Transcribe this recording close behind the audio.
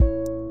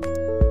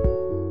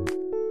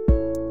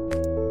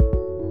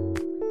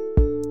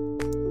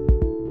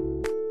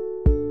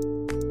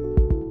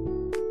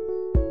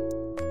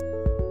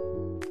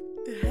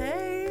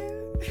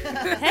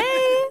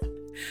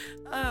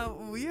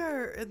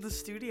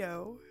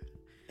studio.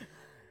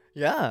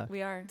 Yeah.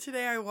 We are.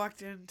 Today I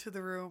walked into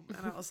the room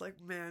and I was like,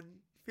 man,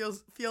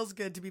 feels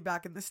good to be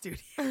back in the studio.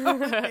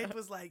 It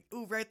was like,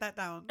 ooh, write that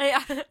down.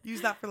 Yeah.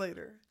 Use that for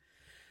later.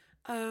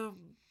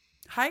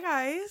 Hi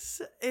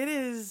guys. It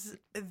is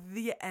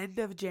the end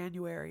of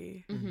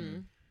January. Mm-hmm.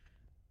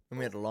 And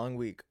we had a long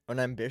week, an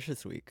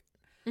ambitious week.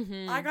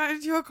 Mm-hmm. I got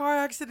into a car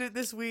accident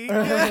this week.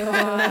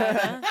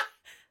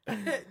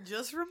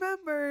 Just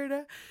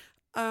remembered.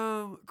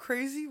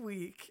 Crazy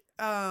week.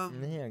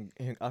 Yeah,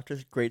 off to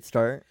a great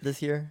start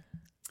this year.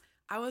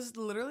 I was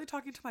literally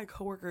talking to my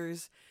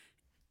coworkers.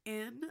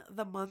 In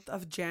the month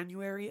of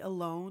January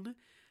alone,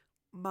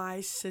 my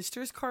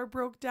sister's car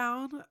broke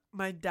down,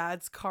 my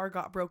dad's car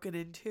got broken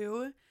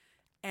into,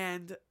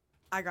 and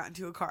I got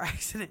into a car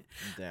accident.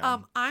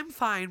 Damn. I'm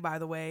fine, by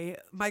the way.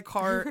 My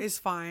car is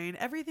fine.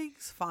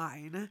 Everything's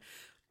fine.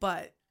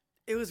 But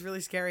it was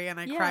really scary, and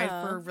I cried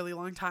for a really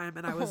long time,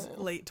 and I was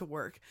late to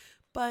work.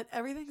 But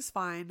everything's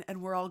fine,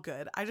 and we're all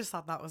good. I just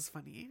thought that was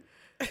funny.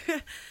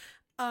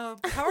 How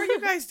are you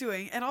guys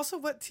doing? And also,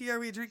 what tea are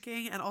we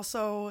drinking? And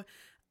also,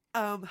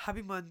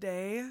 happy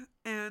Monday.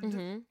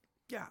 And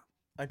yeah.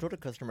 I told a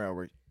customer at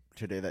work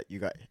today that you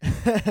got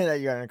that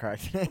you got in a car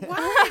accident.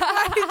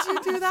 Why did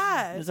you do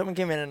that? Someone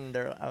came in and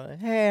I was like,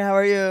 "Hey, how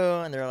are you?"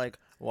 And they're like,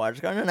 "Well, I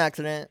just got in an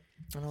accident."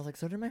 And I was like,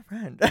 "So did my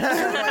friend."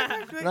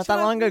 Not that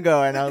long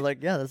ago. And I was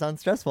like, "Yeah, that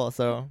sounds stressful.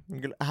 So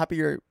I'm happy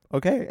you're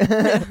okay."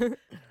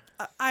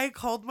 I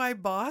called my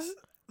boss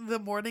the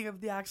morning of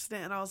the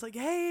accident and I was like,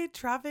 hey,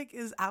 traffic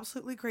is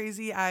absolutely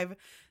crazy. I've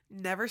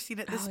never seen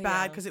it this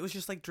bad because it was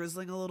just like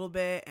drizzling a little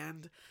bit,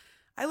 and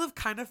I live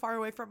kind of far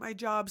away from my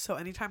job, so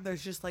anytime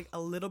there's just like a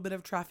little bit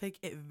of traffic,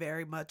 it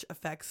very much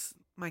affects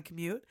my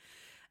commute.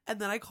 And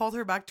then I called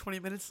her back 20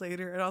 minutes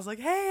later and I was like,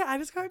 hey, I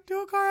just got into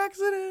a car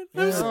accident.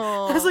 I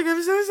was like,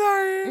 I'm so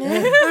sorry.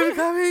 I'm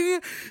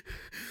coming.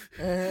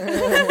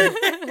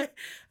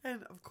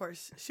 And of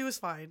course she was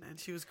fine and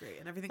she was great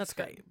and everything's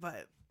great.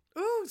 But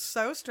ooh,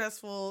 so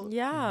stressful.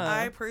 Yeah.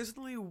 I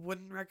personally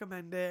wouldn't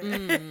recommend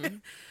it.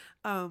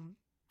 I'm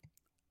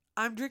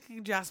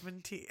drinking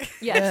jasmine tea.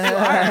 Yes, you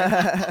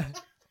are.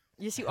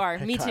 Yes, you are.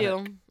 Me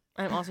too.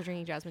 I'm also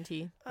drinking jasmine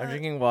tea. I'm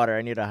drinking water.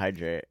 I need to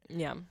hydrate.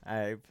 Yeah.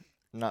 I've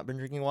not been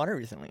drinking water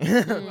recently.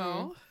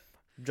 Well,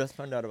 just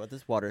found out about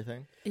this water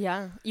thing.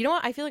 Yeah. You know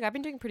what? I feel like I've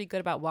been doing pretty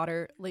good about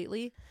water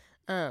lately,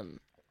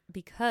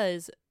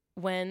 because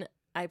when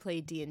I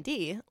play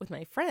D&D with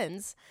my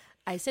friends,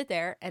 I sit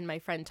there and my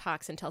friend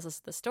talks and tells us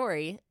the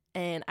story,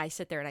 and I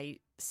sit there and I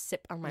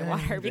sip on my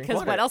water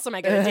because what else am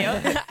I going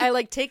to do? I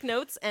like take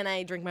notes and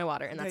I drink my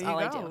water, and that's all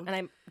I do. And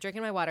I'm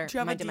drinking my water. Do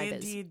you have my a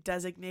D&D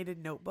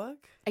designated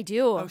notebook? I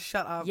do. Oh,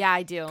 shut up. Yeah,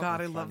 I do.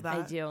 God, I love that.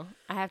 I do.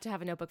 I have to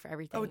have a notebook for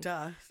everything. Oh,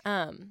 duh.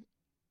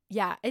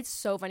 Yeah, it's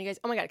so fun, you guys.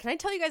 Oh my God, can I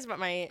tell you guys about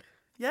my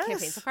campaign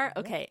so Yes. far?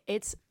 Okay,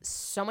 it's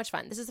so much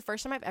fun. This is the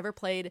first time I've ever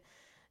played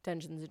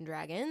Dungeons and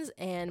Dragons,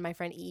 and my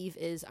friend Eve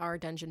is our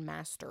dungeon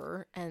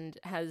master and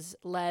has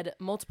led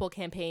multiple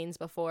campaigns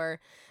before,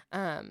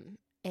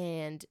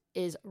 and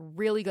is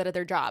really good at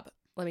their job.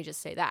 Let me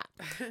just say that.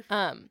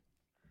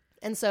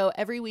 And so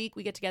every week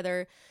we get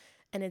together,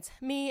 and it's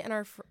me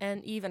and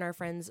and Eve and our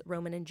friends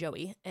Roman and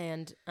Joey,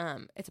 and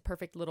it's a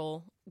perfect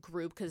little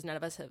group because none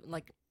of us have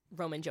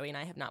Roman, Joey, and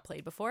I have not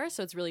played before,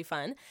 so it's really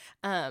fun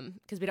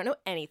because we don't know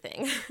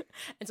anything.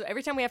 And so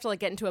every time we have to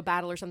get into a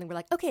battle or something, we're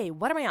like, okay,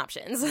 what are my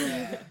options?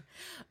 Yeah.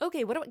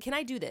 Okay, can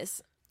I do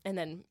this? And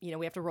then,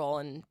 we have to roll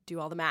and do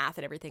all the math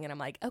and everything. And I'm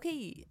like,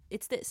 okay,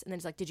 it's this. And then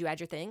it's like, did you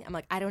add your thing? I'm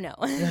like, I don't know.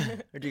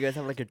 Or do you guys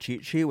have a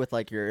cheat sheet with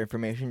your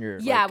information?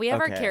 We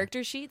have our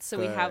character sheets. So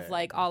we have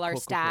all our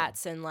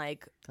stats and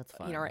that's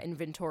fun. Our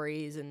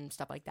inventories and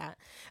stuff like that.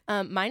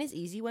 Mine is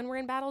easy when we're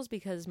in battles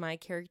because my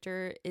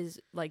character is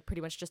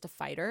pretty much just a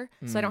fighter.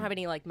 So I don't have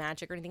any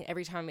magic or anything.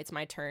 Every time it's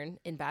my turn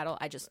in battle,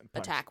 I just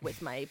attack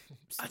with my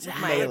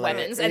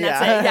weapons. And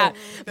that's it. Yeah.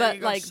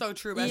 But so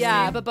true.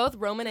 Yeah. But both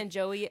Roman and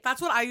Joey.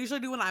 That's what I usually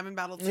do when I'm in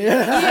battle too.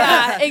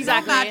 Yeah,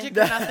 exactly. No magic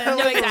or nothing.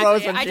 No,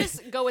 exactly. I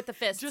just go with the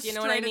fists. Just you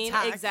know what I mean?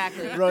 attack.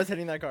 Exactly. Rose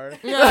hitting that card.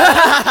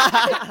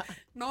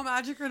 No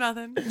magic or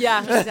nothing.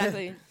 Yeah,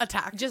 exactly.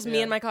 Attack. Just me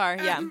and my car.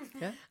 Yeah.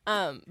 Yeah.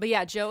 But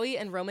yeah, Joey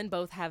and Roman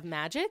both have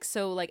magic.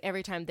 So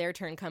every time their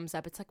turn comes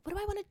up, it's what do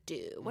I want to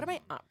do? What are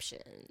my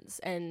options?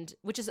 And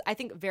which is, I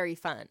think, very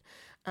fun.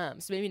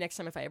 So maybe next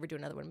time if I ever do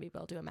another one, maybe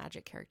I'll do a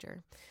magic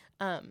character.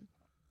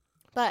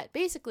 But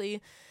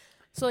basically,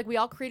 so we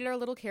all created our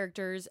little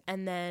characters,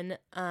 and then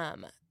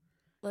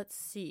let's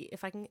see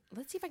if I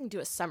can do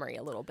a summary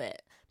a little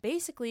bit.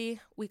 Basically,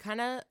 we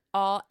kind of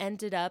all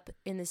ended up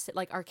in this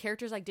our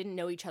characters didn't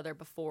know each other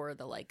before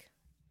the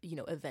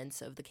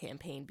events of the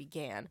campaign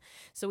began.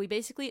 So we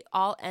basically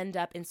all end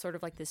up in sort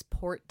of this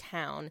port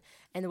town,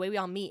 and the way we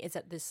all meet is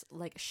that this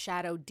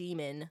shadow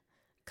demon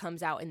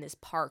comes out in this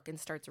park and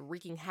starts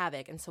wreaking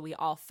havoc, and so we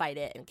all fight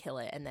it and kill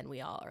it, and then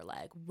we all are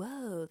like,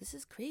 whoa, this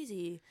is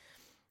crazy.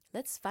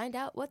 Let's find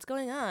out what's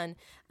going on.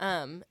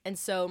 And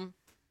so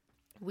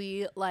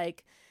we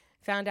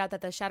found out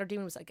that the shadow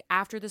demon was like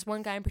after this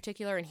one guy in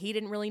particular, and he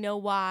didn't really know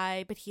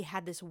why, but he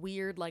had this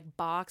weird like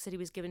box that he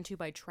was given to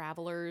by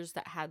travelers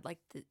that had like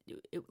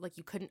like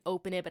you couldn't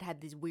open it, but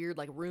had these weird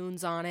like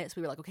runes on it. So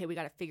we were like, okay, we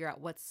got to figure out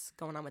what's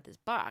going on with this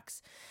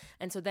box.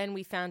 And so then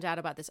we found out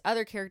about this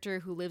other character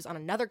who lives on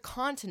another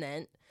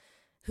continent,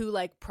 who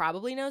like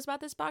probably knows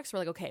about this box. We're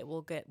like, okay,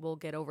 we'll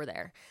get over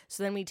there.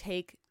 So then we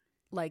take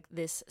like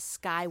this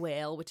sky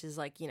whale, which is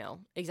like, you know,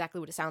 exactly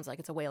what it sounds like.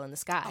 It's a whale in the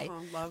sky.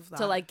 Love that.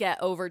 To like get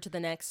over to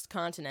the next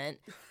continent.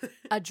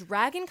 A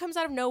dragon comes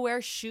out of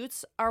nowhere,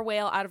 shoots our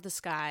whale out of the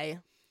sky.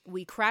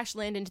 We crash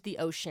land into the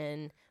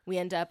ocean. We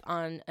end up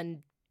on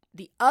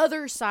the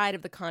other side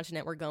of the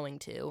continent we're going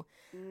to.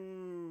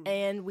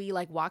 And we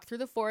like walk through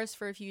the forest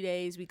for a few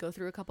days. We go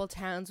through a couple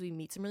towns. We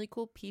meet some really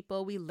cool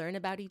people. We learn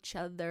about each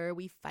other.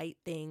 We fight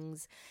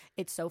things.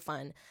 It's so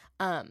fun.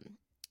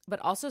 But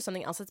also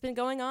something else that's been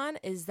going on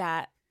is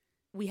that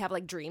we have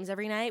like dreams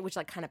every night, which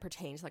like kind of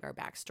pertains to like our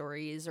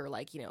backstories or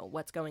like, you know,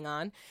 what's going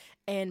on.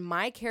 And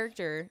my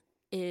character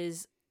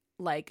is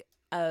like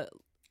a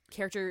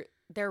character,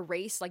 their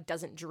race like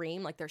doesn't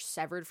dream, like they're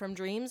severed from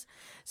dreams.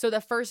 So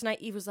the first night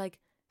Eve was like,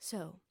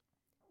 so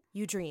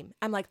you dream.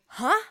 I'm like,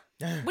 huh?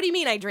 What do you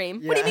mean I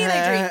dream? What do you mean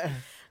I dream?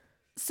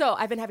 So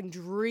I've been having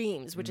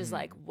dreams, which is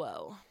like,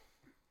 whoa,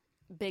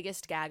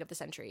 biggest gag of the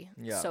century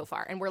so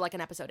far. And we're like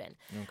an episode in.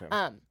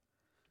 Okay.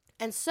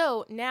 And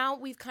so now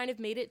we've kind of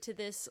made it to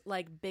this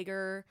like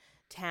bigger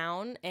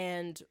town,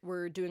 and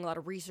we're doing a lot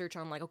of research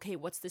on like, okay,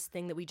 what's this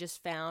thing that we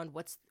just found?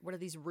 What do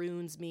these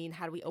runes mean?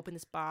 How do we open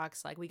this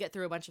box? Like we get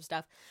through a bunch of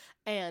stuff.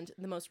 And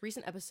the most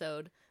recent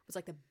episode was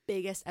like the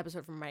biggest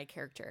episode for my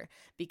character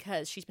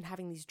because she's been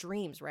having these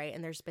dreams, right?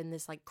 And there's been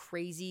this like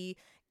crazy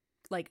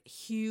like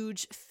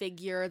huge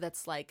figure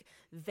that's like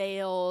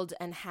veiled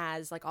and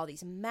has like all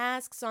these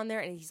masks on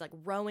there, and he's like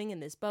rowing in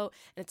this boat,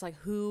 and it's like,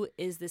 who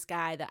is this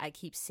guy that I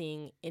keep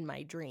seeing in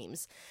my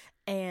dreams?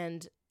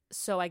 And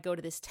so I go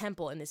to this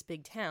temple in this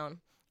big town,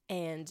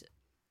 and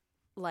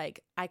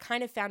like I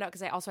kind of found out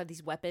because I also have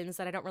these weapons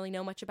that I don't really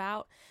know much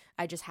about.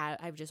 I've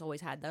just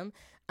always had them,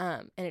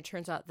 and it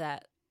turns out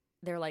that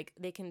they're like,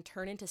 they can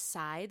turn into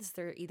scythes.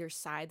 They're either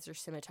scythes or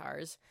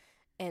scimitars.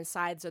 And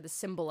scythes are the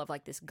symbol of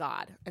like this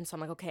god. And so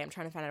I'm like, okay, I'm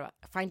trying to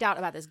find out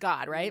about this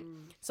god, right?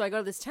 So I go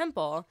to this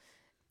temple,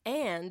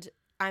 and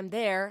I'm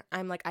there.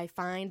 I'm like, I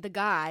find the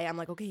guy. I'm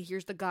like, okay,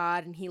 here's the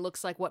god, and he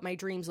looks like what my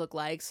dreams look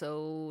like.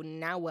 So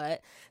now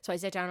what? So I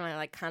sit down and I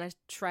like kind of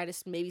try to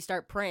maybe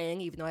start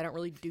praying, even though I don't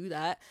really do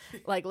that.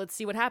 Like, let's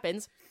see what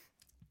happens.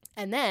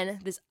 And then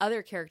this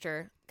other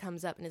character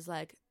comes up and is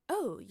like,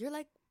 oh, you're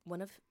like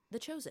one of the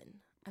chosen.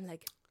 I'm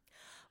like,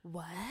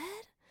 what?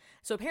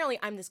 So apparently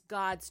I'm this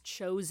God's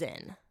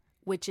chosen,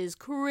 which is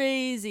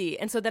crazy.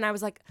 And so then I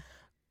was like,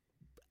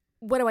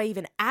 what do I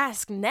even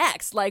ask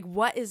next? Like,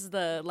 what is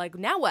the, like,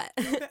 now what?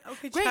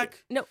 Okay, great.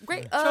 check. No,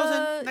 great.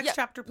 Chosen. Next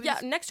chapter, please. Yeah,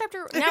 next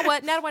chapter. Now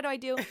what? Now what do I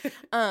do?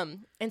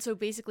 And so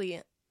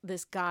basically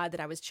this God that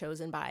I was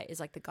chosen by is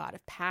like the God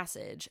of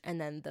passage.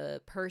 And then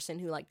the person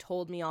who like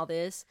told me all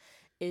this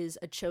is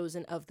a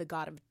chosen of the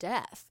God of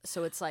death.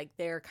 So it's like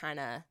they're kind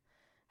of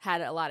had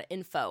a lot of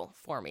info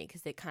for me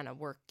because they kind of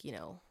work, you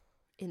know,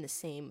 in the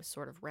same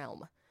sort of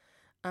realm.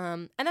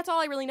 And that's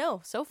all I really know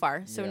so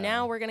far. So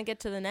now we're going to get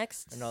to the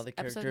next and all the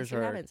episode characters and see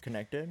what are happens.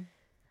 connected?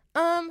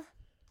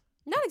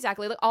 Not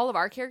exactly. Like all of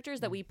our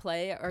characters that we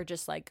play are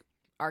just like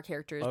our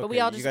characters, Okay, but we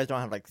all just you guys don't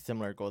have like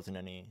similar goals in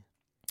any.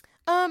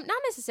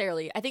 not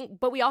necessarily. I think,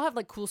 but we all have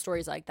like cool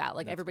stories like that.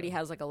 Like That's everybody good.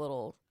 has like a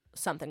little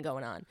something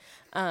going on.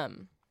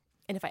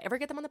 And if I ever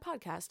get them on the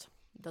podcast,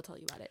 they'll tell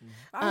you about it.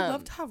 I'd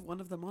love to have one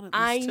of them on it.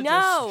 I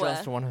know.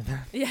 Just one of them.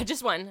 Yeah,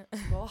 just one.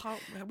 Well,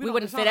 We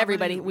wouldn't fit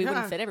everybody. We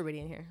wouldn't fit everybody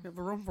in here. We have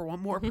room for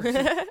one more person.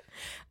 They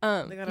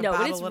gotta No, but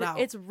battle it out.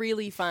 it's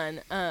really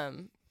fun.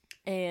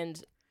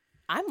 And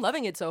I'm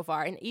loving it so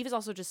far. And Eve is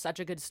also just such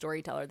a good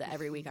storyteller that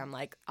every week I'm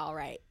like, all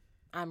right,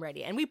 I'm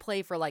ready. And we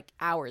play for like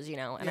hours, you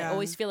know, and I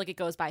always feel like it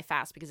goes by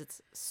fast because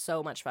it's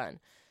so much fun.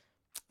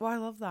 Well, I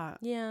love that.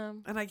 Yeah.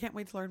 And I can't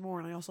wait to learn more.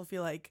 And I also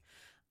feel like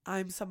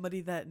I'm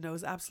somebody that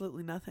knows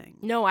absolutely nothing.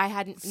 No, I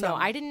hadn't. So, no,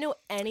 I didn't know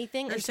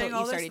anything You're until saying you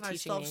all this, started and I teaching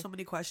still me. have so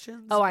many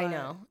questions. Oh, I but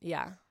know.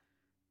 Yeah.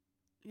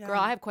 Yeah. Girl,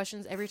 I have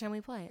questions every time we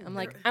play. I'm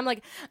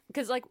like,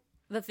 because like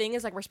the thing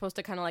is like we're supposed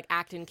to kind of like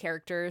act in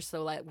characters,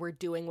 so like we're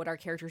doing what our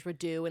characters would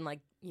do and like,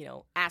 you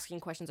know, asking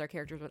questions our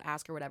characters would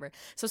ask or whatever.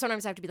 So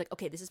sometimes I have to be like,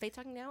 okay, this is Faith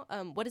talking now.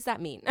 What does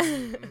that mean?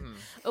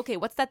 Okay,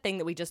 what's that thing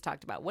that we just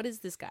talked about? What is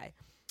this guy?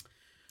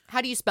 How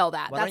do you spell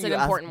that? Why That's don't an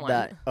you ask important one.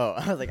 that? Oh,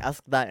 I was like,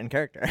 ask that in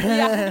character.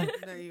 Yeah.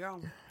 There you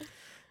go.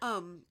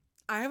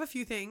 I have a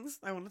few things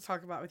I want to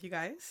talk about with you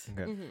guys.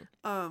 Okay.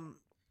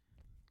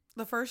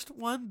 The first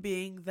one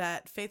being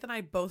that Faith and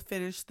I both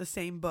finished the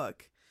same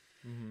book,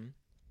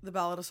 The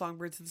Ballad of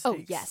Songbirds and Snakes.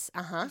 Oh, yes.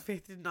 Uh-huh.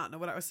 Faith did not know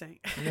what I was saying.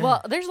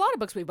 Well, there's a lot of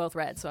books we both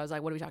read, so I was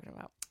like, what are we talking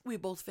about? We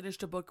both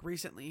finished a book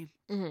recently.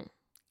 Mm-hmm.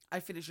 I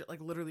finished it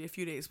like literally a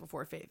few days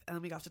before Faith, and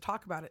then we got to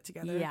talk about it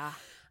together. Yeah.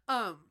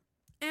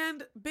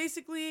 And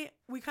basically,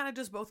 we kind of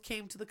just both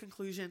came to the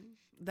conclusion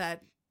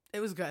that It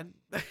was good.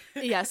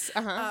 Yes.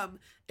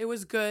 It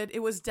was good. It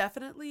was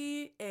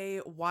definitely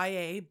a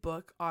YA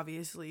book,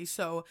 obviously.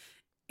 So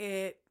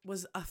it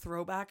was a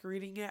throwback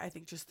reading it. I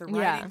think just the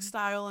writing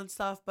style and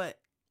stuff, but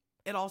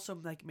it also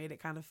like made it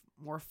kind of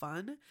more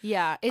fun.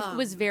 Yeah, it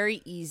was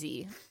very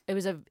easy. It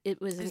was a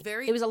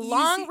easy.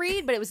 long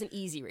read, but it was an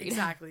easy read.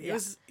 Exactly. Yeah. It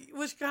was,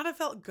 which kind of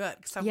felt good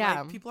because I'm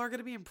like, people are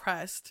gonna be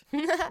impressed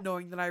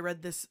knowing that I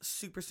read this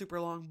super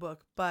super long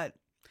book, but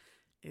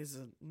is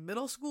a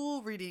middle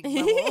school reading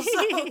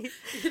level,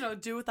 so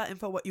do with that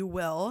info what you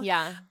will.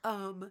 Yeah.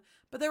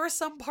 But there were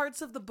some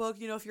parts of the book,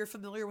 if you're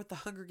familiar with the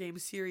Hunger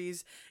Games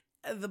series,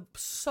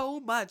 so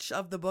much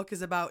of the book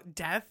is about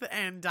death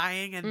and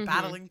dying and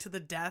battling to the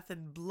death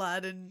and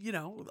blood and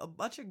a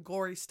bunch of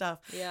gory stuff.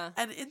 Yeah.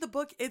 And in the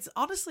book, it's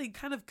honestly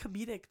kind of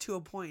comedic to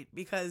a point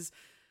because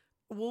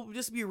we'll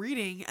just be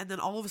reading and then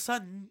all of a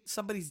sudden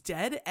somebody's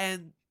dead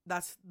and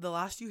that's the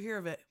last you hear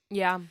of it.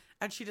 Yeah.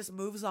 And she just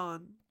moves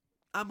on.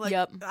 I'm like,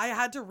 I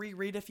had to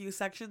reread a few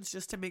sections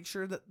just to make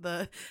sure that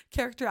the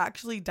character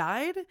actually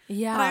died.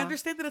 Yeah. And I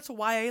understand that it's a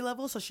YA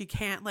level, so she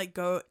can't like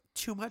go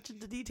too much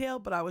into detail,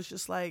 but I was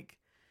just like,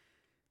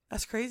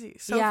 that's crazy.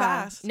 So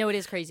fast. No, it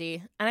is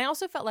crazy. And I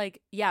also felt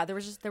like, there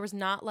was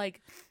not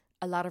like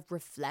a lot of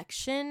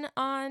reflection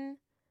on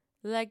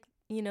like,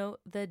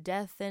 the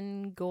death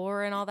and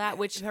gore and all that,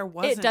 which there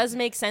wasn't. It does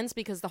make sense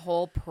because the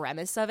whole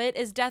premise of it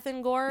is death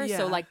and gore. Yeah.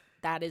 So like,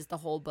 that is the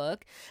whole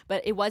book.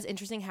 But it was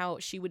interesting how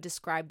she would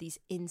describe these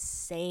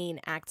insane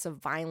acts of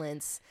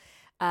violence.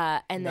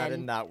 And not then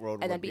in that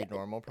world would be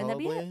normal,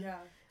 probably. Yeah.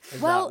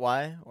 Is that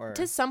why? Or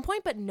to some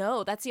point, but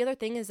no. That's the other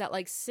thing is that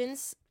like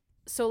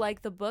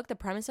like the book, the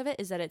premise of it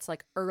is that it's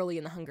like early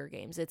in the Hunger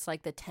Games. It's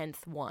like the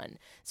 10th one.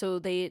 So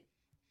they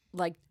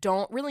like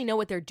don't really know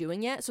what they're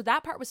doing yet. So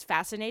that part was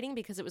fascinating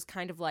because it was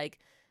kind of like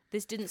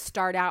this didn't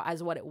start out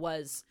as what it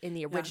was in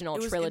the original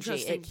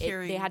trilogy.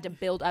 They had to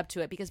build up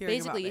to it because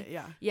basically,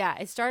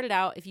 it started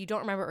out, if you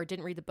don't remember or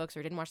didn't read the books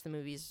or didn't watch the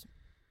movies,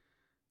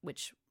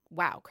 which,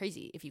 wow,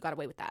 crazy if you got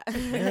away with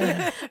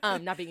that,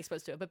 not being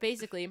exposed to it. But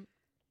basically,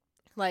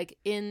 like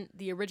in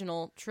the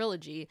original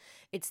trilogy,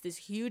 it's this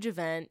huge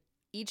event.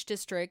 Each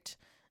district,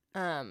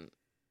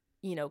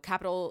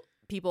 capital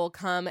people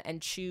come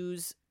and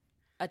choose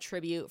a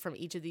tribute from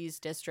each of these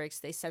districts.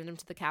 They send them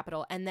to the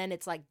capital, and then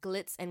it's like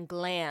glitz and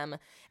glam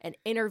and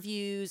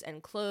interviews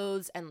and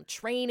clothes and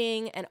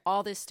training and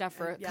all this stuff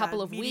for a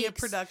couple of media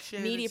weeks.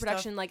 Media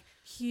production, like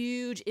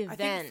huge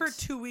event. I think for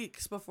 2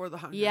 weeks before the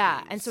Hunger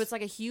Games. And so it's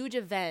like a huge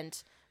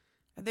event.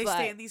 And they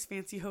stay in these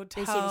fancy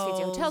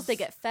hotels. They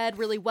get fed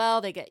really well.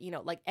 They get,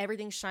 like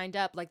everything's shined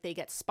up. Like they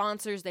get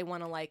sponsors. They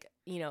want to like,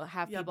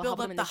 have people help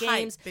them in the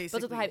games.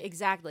 Build up the hype.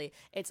 Exactly.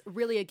 It's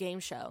really a game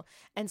show.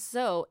 And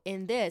so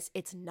in this,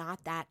 it's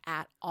not that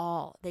at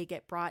all. They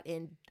get brought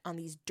in on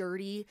these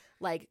dirty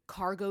like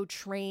cargo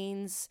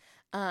trains.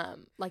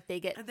 Like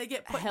they get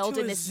held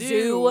in this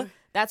zoo.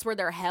 That's where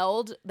they're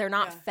held. They're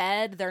not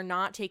fed. They're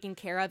not taken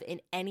care of in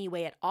any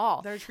way at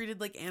all. They're treated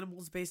like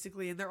animals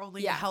basically, and they're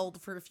only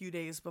held for a few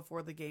days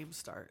before the game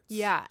starts.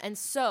 Yeah, and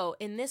so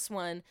in this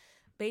one,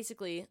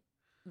 basically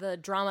the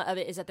drama of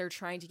it is that they're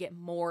trying to get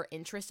more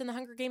interest in the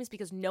Hunger Games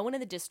because no one in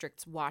the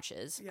districts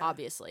watches,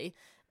 obviously,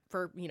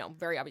 for,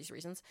 very obvious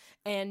reasons,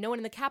 and no one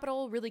in the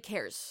capital really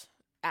cares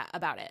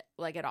about it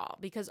like at all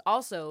because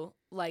also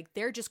like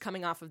they're just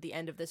coming off of the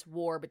end of this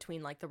war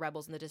between like the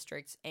rebels in the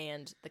districts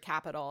and the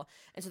capital,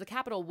 and so the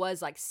capital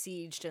was like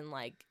sieged and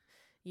like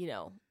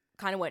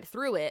kind of went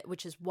through it,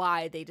 which is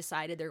why they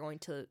decided they're going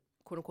to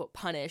quote unquote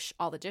punish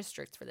all the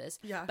districts for this.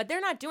 But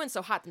they're not doing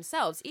so hot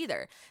themselves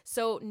either,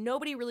 so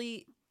nobody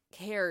really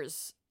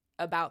cares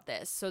about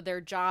this. So their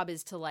job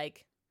is to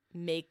like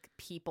make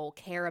people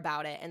care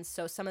about it. And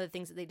so some of the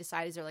things that they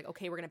decide is they're like,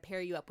 okay, we're going to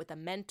pair you up with a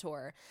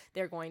mentor.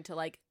 They're going to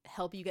like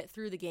help you get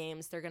through the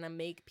games. They're going to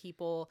make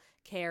people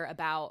care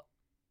about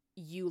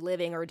you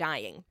living or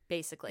dying,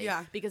 basically.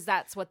 Yeah. Because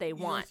that's what they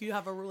want. You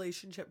have a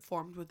relationship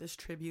formed with this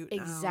tribute.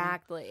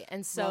 Exactly. Now.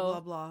 And so, blah, blah,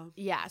 blah.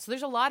 Yeah. So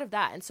there's a lot of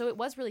that. And so it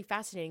was really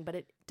fascinating, but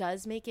it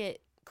does make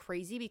it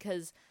crazy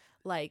because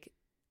like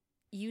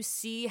you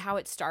see how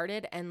it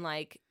started and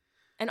like,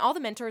 and all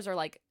the mentors are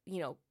like,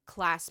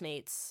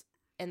 classmates,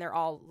 and they're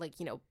all like,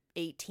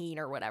 18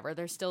 or whatever.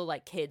 They're still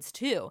like kids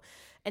too.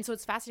 And so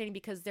it's fascinating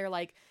because they're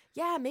like,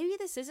 yeah, maybe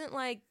this isn't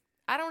like,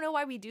 I don't know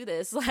why we do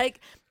this.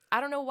 Like, I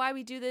don't know why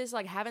we do this.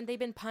 Like, haven't they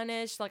been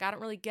punished? Like, I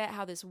don't really get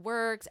how this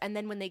works. And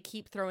then when they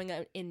keep throwing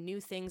in new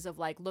things of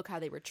like, look how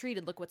they were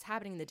treated, look what's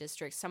happening in the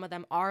district. Some of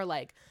them are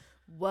like,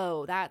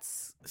 whoa,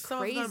 that's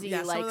crazy.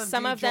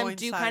 Some of them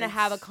do kind of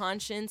have a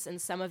conscience,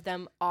 and some of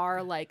them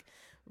are like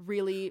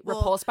really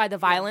repulsed by the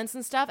violence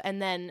and stuff,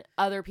 and then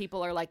other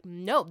people are like,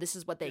 no, this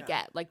is what they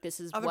get, like this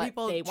is other what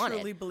people they wanted.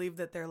 Truly believe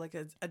that they're like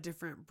a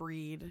different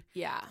breed,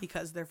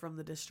 because they're from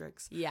the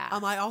districts.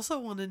 I also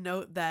want to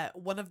note that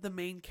one of the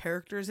main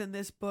characters in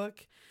this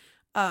book,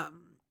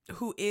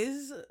 who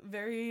is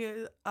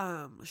very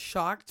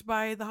shocked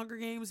by the Hunger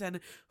Games and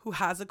who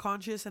has a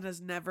conscience and has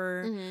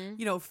never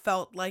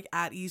felt like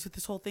at ease with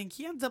this whole thing,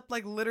 he ends up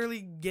like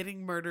literally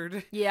getting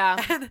murdered.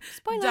 Yeah. And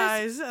Spoilers.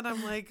 dies, and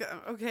I'm like,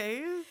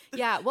 okay.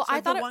 Yeah, well,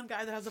 I I thought the one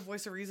guy that has a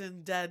voice of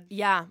reason dead.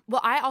 Yeah,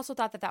 well, I also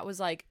thought that was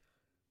like,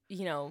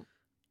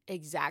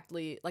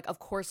 exactly, like, of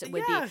course it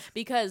would be,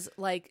 because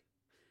like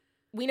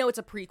we know it's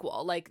a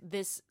prequel. Like,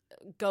 this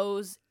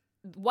goes,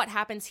 what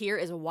happens here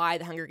is why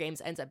the Hunger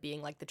Games ends up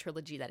being like the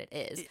trilogy that it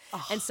is.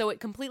 And so it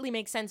completely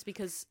makes sense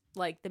because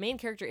like the main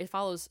character, it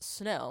follows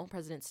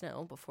President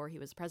Snow, before he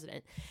was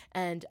president,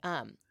 and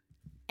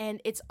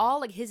it's all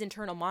like his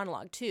internal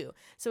monologue too.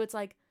 So it's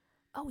like,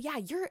 oh yeah,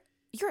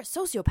 you're a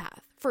sociopath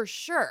for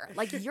sure.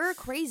 Like, you're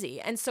crazy.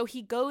 And so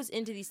he goes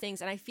into these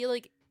things, and I feel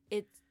like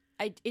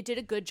it did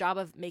a good job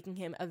of making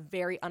him a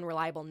very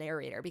unreliable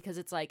narrator, because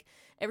it's like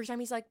every time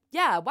he's like,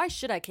 yeah, why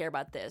should I care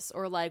about this?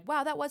 Or like,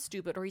 wow, that was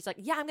stupid. Or he's like,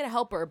 yeah, I'm going to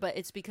help her, but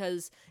it's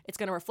because it's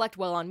going to reflect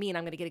well on me and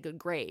I'm going to get a good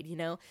grade,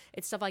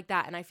 It's stuff like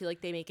that. And I feel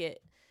like they make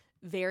it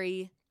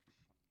very,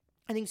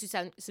 I think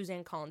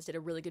Suzanne Collins did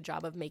a really good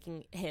job of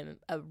making him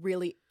a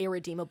really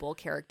irredeemable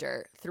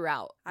character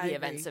throughout the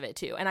events of it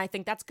too. And I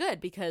think that's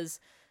good, because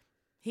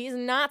he's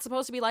not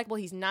supposed to be likable.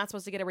 He's not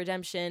supposed to get a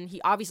redemption.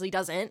 He obviously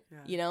doesn't,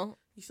 You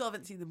still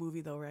haven't seen the movie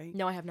though, right?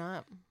 No, I have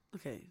not.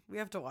 Okay, we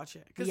have to watch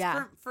it. Because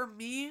for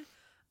me,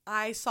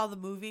 I saw the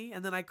movie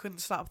and then I couldn't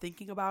stop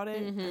thinking about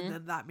it. And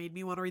then that made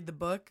me want to read the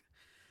book.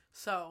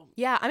 So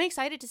yeah, I'm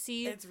excited to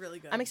see. It's really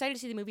good. I'm excited to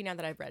see the movie now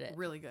that I've read it.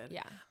 Really good.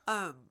 Yeah.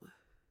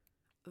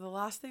 The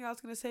last thing I was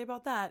going to say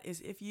about that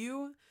is, if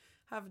you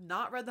have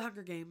not read The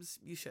Hunger Games,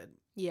 you should.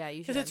 Yeah,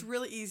 you should. Because it's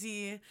really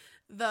easy.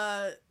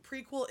 The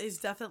prequel is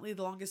definitely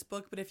the longest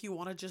book, but if you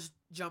want to just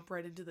jump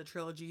right into the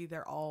trilogy,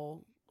 they're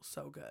all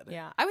so good.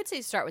 Yeah, I would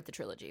say start with the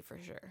trilogy for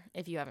sure,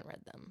 if you haven't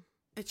read them.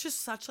 It's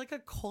just such like a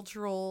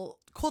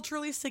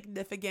culturally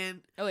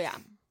significant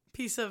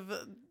piece of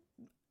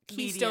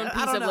keystone media.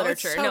 piece of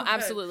literature. So no, good.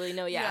 Absolutely.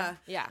 No, yeah.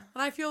 And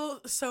I feel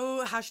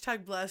so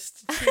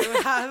 #blessed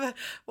to have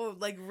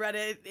read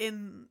it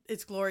in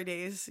its glory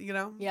days,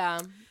 Yeah.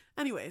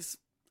 Anyways,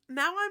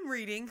 now I'm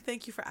reading,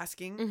 thank you for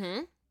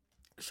asking,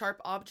 Sharp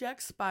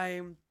Objects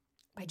by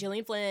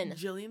Gillian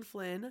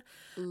Flynn.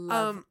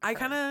 I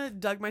kind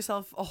of dug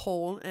myself a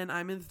hole, and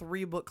I'm in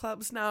 3 book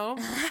clubs now.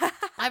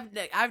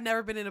 I've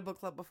never been in a book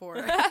club before,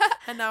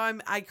 and now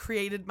I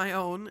created my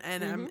own,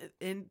 and I'm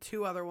in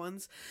 2 other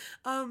ones.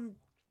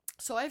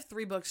 So I have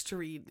 3 books to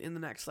read in the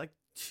next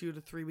 2 to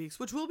 3 weeks,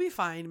 which will be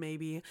fine,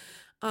 maybe.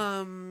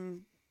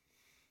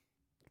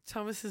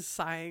 Thomas is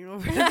sighing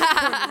over here.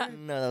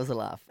 No, that was a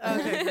laugh.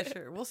 Okay, for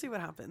sure. We'll see what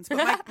happens.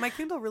 But my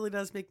Kindle really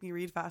does make me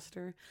read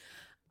faster.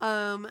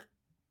 Yeah.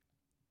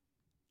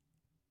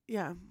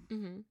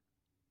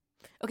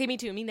 Okay, me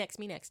too. Me next.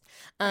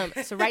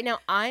 So right now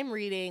I'm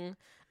reading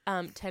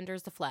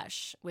Tender's the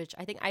Flesh, which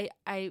I think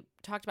I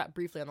talked about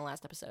briefly on the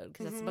last episode,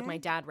 because that's the book my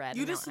dad read,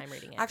 and now I'm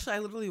reading it. Actually, I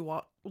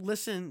literally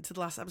listened to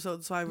the last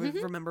episode so I would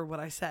remember what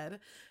I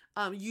said.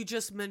 You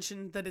just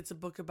mentioned that it's a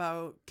book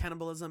about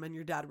cannibalism, and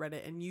your dad read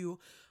it, and you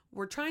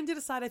were trying to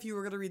decide if you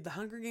were going to read The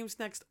Hunger Games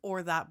next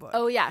or that book.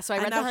 Oh yeah, so I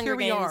read The Hunger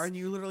Games. Here we are, and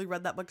you literally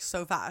read that book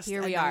so fast.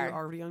 Here we are. You're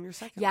already on your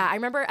second. Yeah, I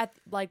remember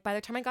by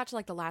the time I got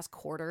to the last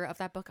quarter of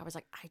that book, I was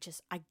like,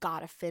 I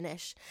gotta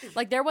finish.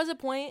 There was a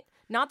point,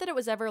 not that it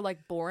was ever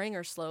boring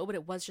or slow, but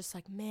it was just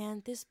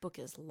man, this book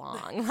is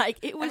long.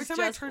 It was every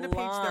time I turned a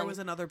page, there was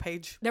another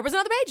page. There was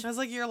another page. I was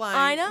like, you're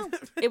lying. I know.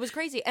 It was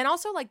crazy. And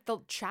also the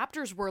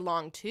chapters were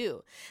long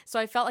too. So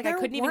I felt like I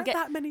couldn't even get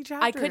that many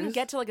chapters. I couldn't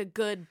get to a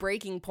good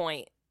breaking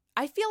point.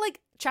 I feel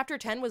like chapter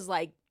 10 was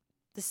the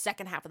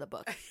second half of the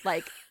book.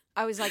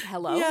 I was like,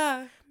 hello?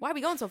 Yeah. Why are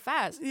we going so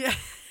fast? Yeah.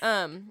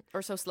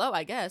 Or so slow,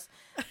 I guess.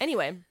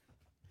 Anyway,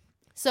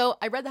 so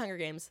I read The Hunger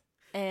Games,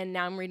 and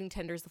now I'm reading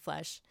Tender's the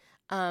Flesh.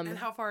 And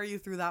how far are you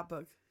through that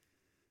book?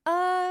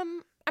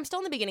 I'm still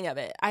in the beginning of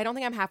it. I don't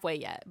think I'm halfway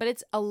yet, but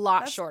it's a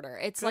lot shorter.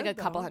 It's good, a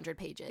couple though. hundred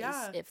pages,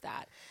 Yeah. if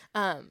that.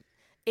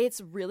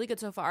 It's really good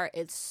so far.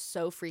 It's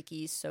so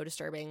freaky, so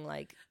disturbing.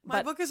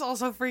 My book is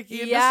also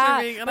freaky and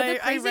Yeah, disturbing, and but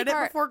the I read it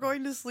part- before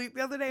going to sleep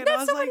the other day, and I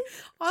was That's like,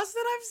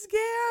 Austin, I'm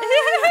scared.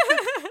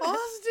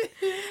 Austin,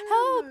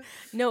 help!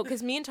 No,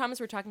 because me and Thomas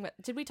were talking about.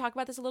 Did we talk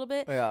about this a little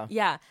bit? Yeah.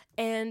 Yeah,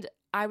 and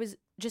I was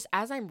just,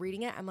 as I'm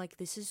reading it, I'm like,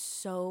 this is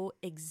so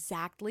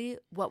exactly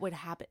what would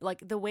happen.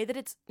 The way that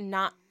it's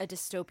not a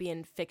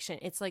dystopian fiction.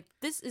 It's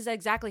this is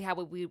exactly how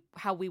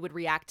we would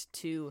react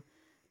to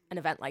an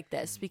event like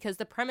this, because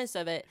the premise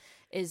of it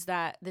is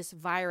that this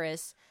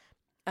virus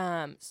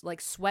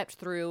swept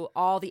through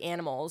all the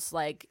animals,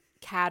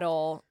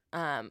 cattle,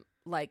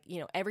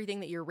 everything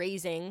that you're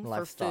raising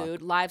for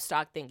food,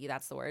 livestock, thank you,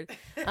 that's the word,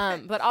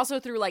 but also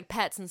through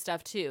pets and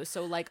stuff too.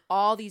 So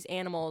all these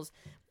animals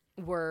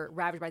were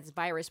ravaged by this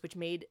virus, which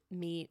made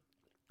meat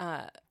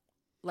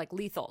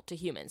lethal to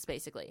humans,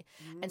 basically.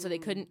 And so they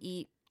couldn't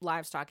eat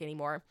livestock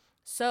anymore,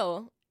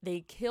 so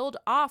they killed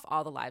off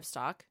all the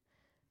livestock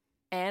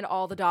and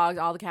all the dogs,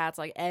 all the cats,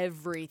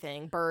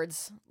 everything,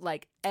 birds,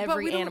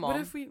 every animal.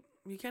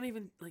 You can't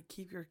even like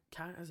keep your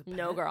cat as a pet.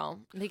 No, girl,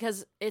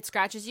 because it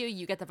scratches you,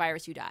 you get the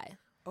virus, you die.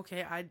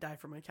 Okay, I'd die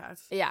for my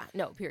cats. Yeah,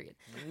 no, period.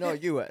 No,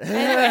 you would.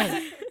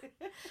 Anyway,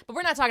 but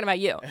we're not talking about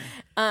you.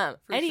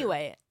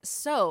 Sure.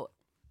 So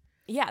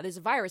yeah, this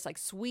virus like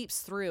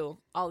sweeps through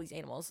all these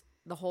animals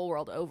the whole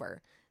world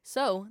over.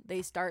 So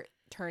they start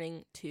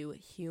turning to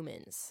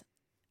humans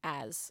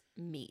as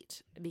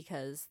meat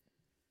because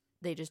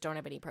they just don't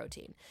have any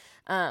protein.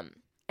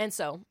 And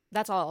so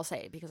that's all I'll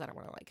say because I don't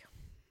want to like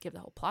give the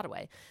whole plot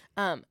away.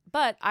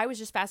 But I was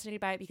just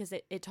fascinated by it because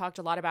it talked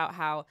a lot about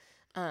how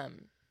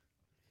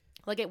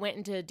like it went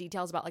into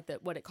details about like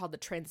what it called the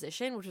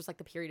transition, which was like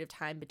the period of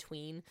time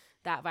between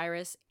that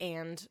virus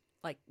and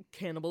like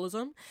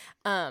cannibalism.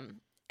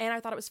 And I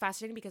thought it was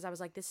fascinating because I was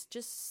like, this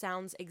just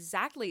sounds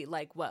exactly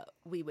like what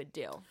we would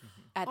do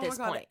at this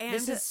point. And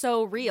this is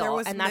so real,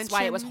 and that's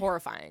why it was mention-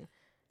 horrifying.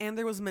 And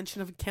there was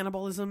mention of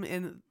cannibalism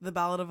in the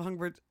Ballad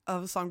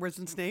of Songbirds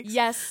and Snakes.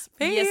 Yes.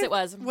 Hey, Yes, it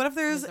was. What if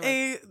there's Yes,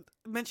 it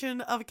a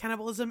mention of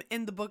cannibalism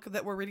in the book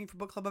that we're reading for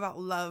book club about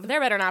love? There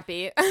better not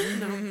be.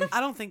 No, I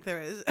don't think there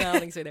is. I don't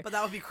think so either. But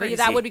that would be But crazy.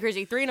 that would be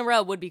crazy. 3 in a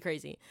row would be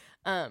crazy.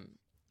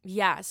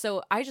 Yeah,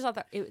 so I just thought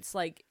that it's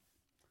like,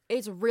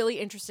 it's really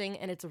interesting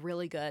and it's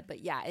really good. But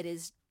yeah, it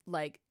is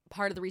like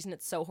part of the reason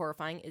it's so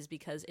horrifying is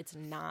because it's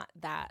not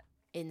that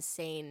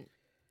insane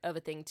of a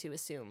thing to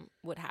assume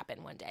would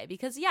happen one day.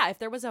 Because yeah, if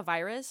there was a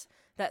virus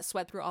that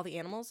swept through all the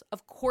animals,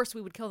 of course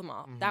we would kill them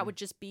all. That would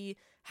just be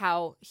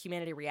how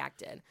humanity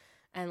reacted.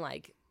 And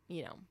like,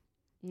 you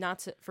know,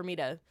 for me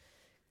to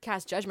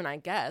cast judgment, I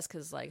guess,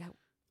 because like,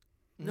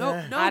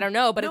 no, I don't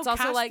know, but no, it's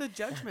also cast like the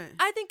judgment.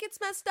 I think it's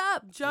messed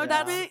up.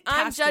 Judgment.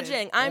 I'm cast it.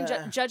 judging.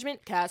 I'm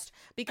judgment cast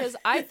because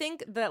I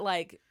think that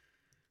like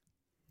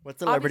What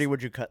celebrity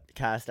would you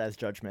cast as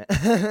Judgment?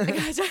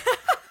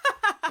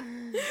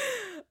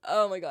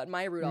 oh my god,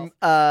 Maya Rudolph.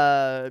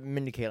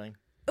 Mindy Kaling.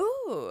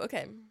 Ooh,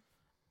 okay.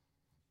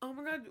 Oh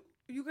my god,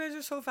 you guys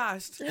are so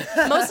fast.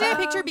 Mostly I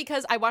picture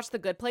because I watched The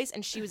Good Place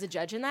and she was a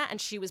judge in that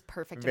and she was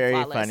perfect Very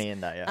and flawless. funny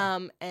in that, yeah.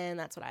 And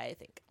that's what I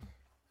think.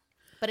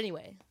 But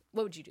anyway,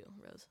 what would you do,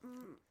 Rose?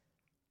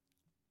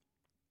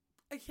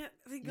 I can't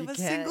think You of a can't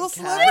single cast-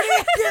 celebrity.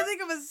 I can't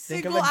think of a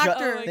Think of single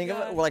actor. Oh my think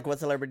God. of like what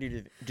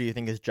celebrity do you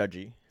think is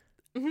judgy?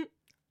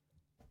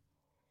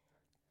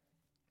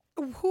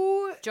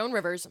 Who? Joan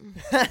Rivers.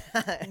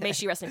 May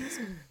she rest in peace.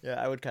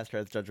 Yeah, I would cast her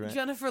as Judgment.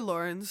 Jennifer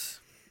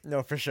Lawrence.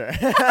 No, for sure.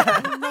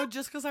 No,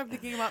 just because I'm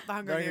thinking about the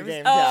Hunger Hunger Games.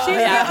 Games, Oh, She's,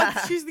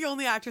 yeah. she's the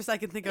only actress I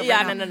can think of.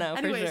 Yeah, right now. no,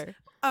 Anyways, for sure.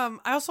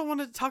 I also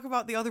wanted to talk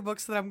about the other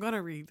books that I'm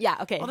gonna read. Yeah,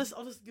 okay. I'll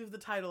just give the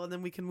title and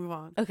then we can move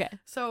on. Okay.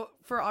 So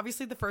for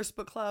obviously the first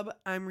book club,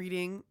 I'm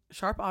reading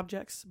Sharp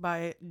Objects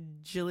by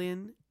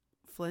Gillian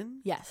Flynn.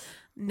 Yes.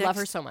 Next, Love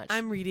her so much.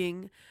 I'm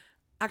reading.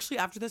 Actually,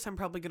 after this, I'm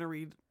probably gonna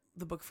read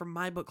the book from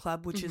my book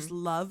club, which is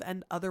Love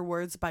and Other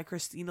Words by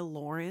Christina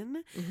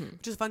Lauren,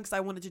 which is fun because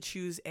I wanted to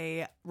choose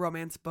a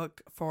romance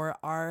book for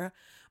our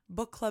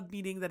book club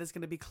meeting that is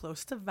going to be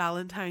close to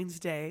Valentine's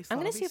Day. So I'm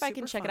going that'll to be see if I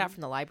can super check it fun. out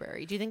from the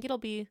library. Do you think it'll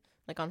be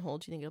like on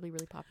hold? Do you think it'll be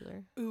really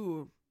popular?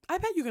 Ooh, I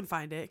bet you can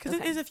find it because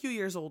it Okay. is a few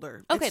years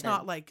older. Okay, It's then.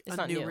 not like It's a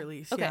not new new.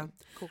 release. Okay. Yeah.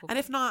 Cool. And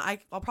if not,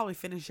 I'll probably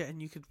finish it and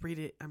you could read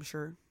it, I'm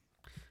sure.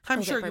 I'm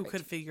Okay, sure you perfect.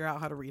 could figure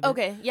out how to read it.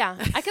 Okay, yeah.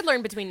 I could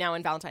learn between now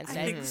and Valentine's I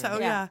Day. think so, Yeah.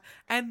 yeah.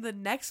 And the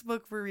next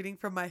book we're reading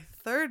from my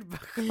third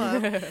book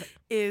club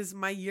is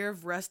My Year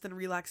of Rest and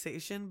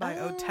Relaxation by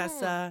Oh.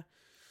 Otessa.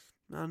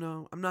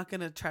 No, I'm not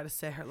going to try to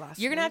say her last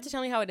You're going to name. have to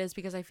tell me how it is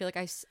because I feel like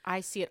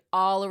I see it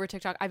all over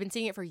TikTok. I've been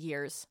seeing it for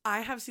years.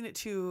 I have seen it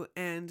too,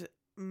 and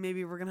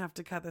maybe we're going to have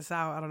to cut this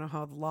out. I don't know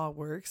how the law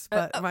works,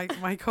 but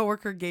my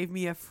coworker gave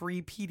me a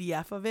free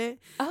PDF of it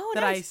Oh,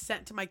 that I nice.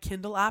 sent to my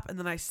Kindle app, and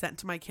then I sent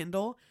to my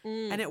Kindle,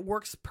 and it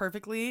works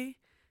perfectly.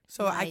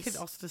 So I Nice. could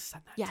also just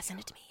send that. Yeah, to send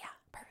you. it to me. Yeah,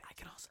 perfect. I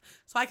can also.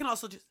 So I can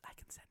also just. I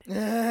can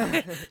send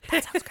it.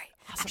 That sounds great.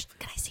 Actually,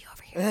 can I see you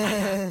over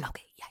here?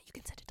 Okay, yeah, you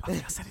can send it to me.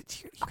 Okay, I'll send it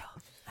to your email.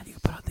 And you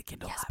can put it on the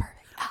Kindle Yes, app.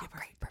 perfect. Oh, Okay,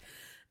 great, perfect.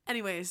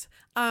 Anyways,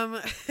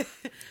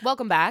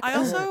 Welcome back. I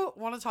also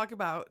want to talk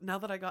about, now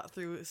that I got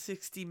through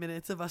 60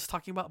 minutes of us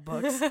talking about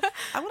books,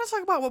 I want to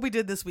talk about what we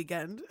did this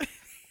weekend.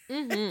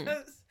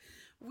 Because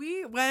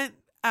we went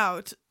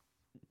out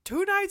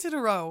 2 nights in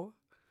a row.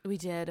 We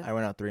did. I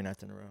went out 3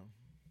 nights in a row.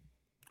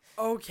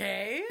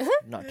 Okay.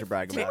 Not to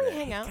brag Didn't about we it.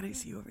 hang out? Can I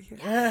see you over here?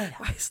 Yeah.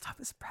 Why stop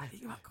us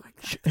bragging about going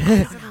out?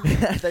 I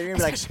thought you were gonna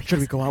be like, should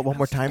we go out one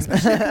more time?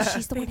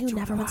 She's the one who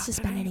never wants to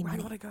spend any Where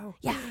do money. you want to go?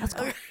 Yeah, let's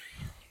go. Okay,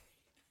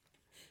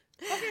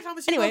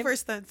 Thomas, you Anyway. go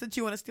first then, since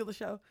you want to steal the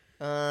show.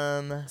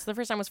 So the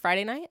first time was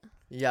Friday night?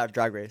 Yeah,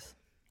 Drag Race.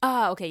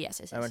 Oh, okay,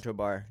 yes. I went to a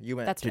bar. You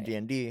went That's to right.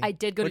 D&D. I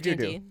did go to What'd you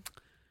D&D. do?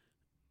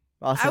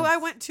 Awesome. I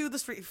went to the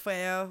street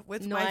fair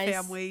with my Nice.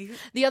 family.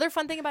 The other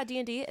fun thing about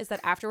D&D is that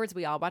afterwards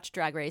we all watch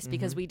Drag Race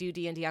because we do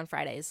D&D on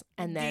Fridays.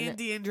 And then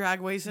D&D and Drag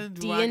Race and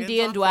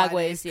D&D and Drag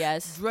Race,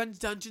 yes.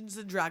 Dungeons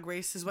and Drag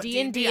Race is what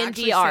D&D D&D and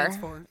actually DR. stands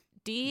for.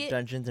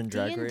 Dungeons and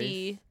Drag Race.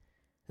 D&D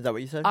Is that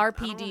what you said?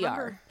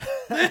 RPDR.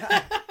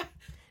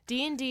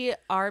 D&D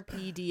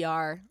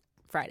RPDR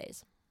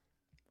Fridays.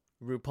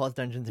 RuPaul's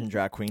Dungeons and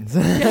Drag Queens.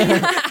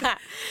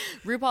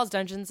 RuPaul's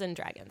Dungeons and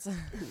Dragons.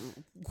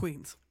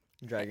 Queens.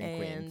 Dragon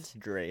Queens.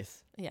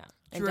 Drace. Yeah.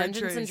 And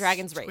Dungeons and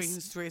Dragons Race.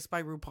 Queens Race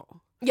by RuPaul.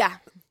 Yeah.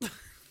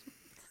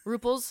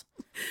 RuPaul's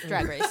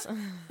Drag Race.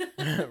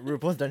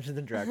 RuPaul's Dungeons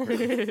and Drag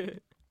Race.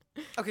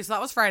 Okay, so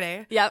that was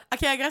Friday. Yep.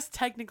 Okay, I guess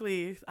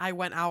technically I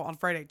went out on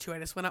Friday too. I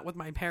just went out with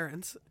my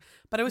parents,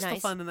 but it was still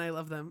fun and I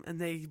love them and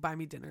they buy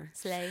me dinner.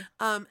 Slay.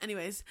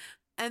 Anyways,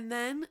 and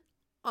then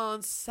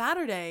on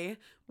Saturday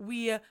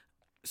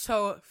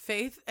so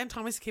Faith and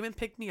Thomas came and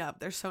picked me up.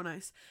 They're so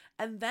nice.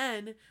 And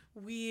then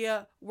we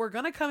were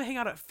gonna come hang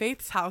out at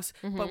Faith's house,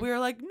 but we were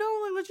like,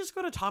 no, let's just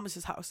go to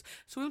Thomas's house.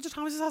 So we went to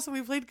Thomas's house and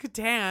we played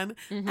Catan.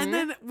 And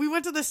then we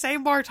went to the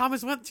same bar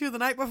Thomas went to the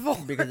night before.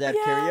 Because they had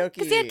karaoke.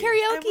 Because they had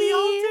karaoke. And we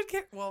all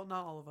did well,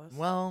 not all of us.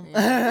 Well, No,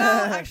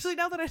 actually,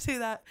 now that I say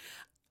that,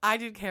 I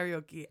did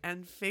karaoke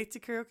and Faith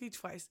did karaoke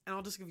twice. And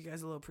I'll just give you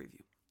guys a little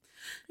preview.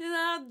 And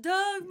I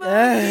dug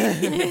my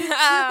feet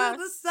to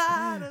the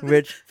side of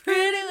which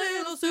pretty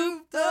little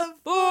souped up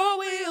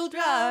 4-wheel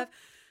drive.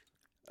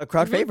 a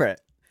crowd favorite.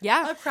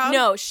 Yeah. A crowd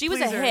No, she was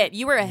a pleaser. hit.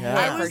 You were a hit Yeah.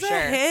 I for was sure.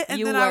 a hit, and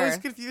you then were. I was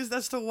confused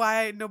as to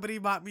why nobody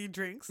bought me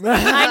drinks.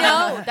 I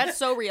know. That's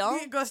so real.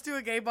 He goes to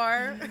a gay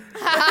bar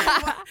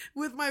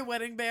with my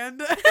wedding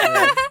band.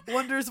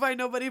 Wonders why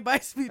nobody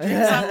buys me drinks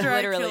after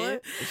I kill Literally.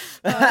 it.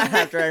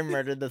 After I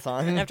murdered the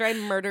song. After I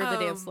murdered the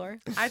dance floor.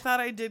 I thought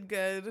I did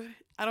good.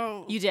 I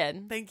don't. You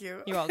did. Thank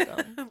you. You're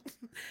welcome.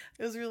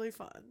 It was really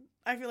fun.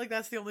 I feel like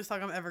that's the only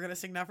song I'm ever gonna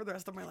sing now for the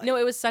rest of my life. No,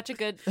 it was such a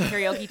good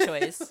karaoke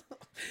choice.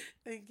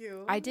 Thank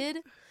you. I did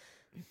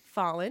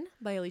Fallen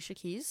by Alicia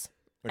Keys.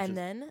 Which And is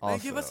then Will you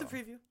give us a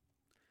preview.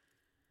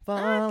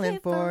 Falling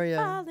for you.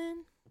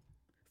 Falling.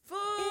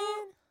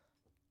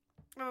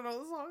 I don't know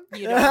the song.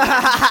 You don't.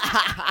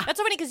 That's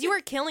so funny because you were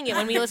killing it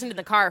when we listened in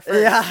the car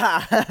first.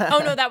 Yeah. Oh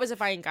no, that was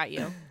If I Ain't Got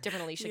You.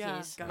 Different Alicia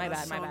Keys. God, My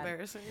that's bad, so my bad.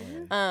 embarrassing.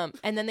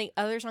 And then the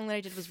other song that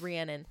I did was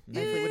Rhiannon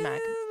by Fleetwood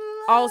Mac.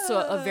 Also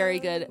a very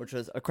good. Which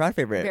was a crowd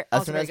favorite. Very- As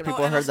also soon very as good.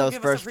 people and heard also those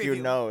give us a first few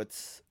preview.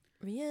 notes.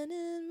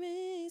 Rhiannon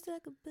rings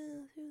like a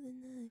bell through the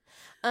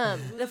night.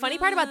 The funny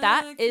part about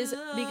that is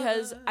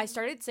because I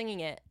started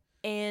singing it,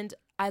 and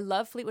I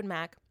love Fleetwood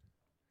Mac.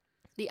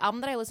 The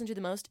album that I listen to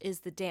the most is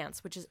The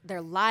Dance, which is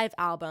their live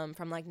album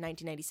from like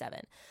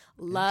 1997.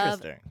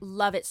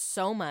 Love it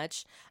so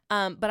much.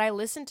 But I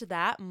listened to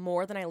that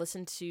more than I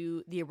listened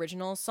to the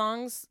original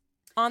songs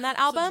on that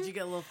So album. did you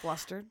get a little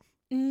flustered?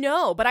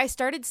 No, but I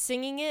started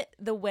singing it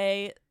the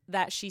way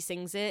that she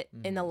sings it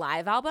in the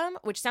live album,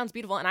 which sounds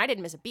beautiful, and I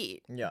didn't miss a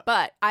beat. Yeah.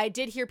 But I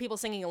did hear people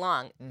singing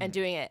along and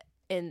doing it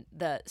in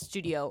the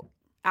studio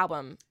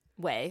album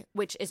way,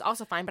 which is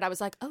also fine. But I was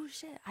like, oh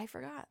shit, I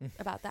forgot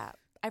about that.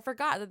 I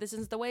forgot that this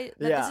isn't the way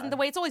this isn't the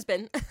way it's always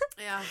been.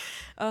 Yeah.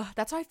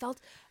 That's how I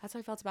felt. That's how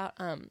I felt about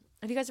have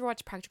you guys ever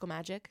watched Practical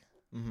Magic?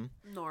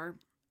 Nor.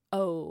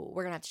 Oh,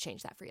 we're gonna have to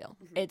change that for you.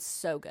 It's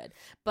so good.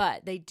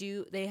 But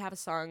they have a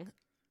song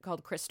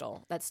called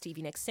Crystal that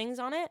Stevie Nicks sings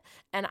on it,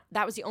 and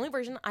that was the only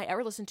version I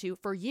ever listened to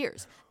for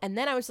years. And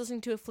then I was listening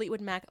to a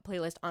Fleetwood Mac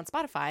playlist on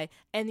Spotify,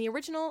 and the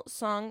original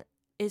song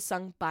is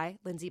sung by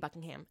Lindsey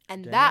Buckingham,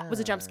 and that was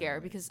a jump scare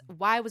because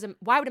why would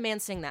a man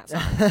sing that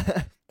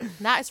song?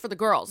 That is for the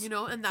girls. You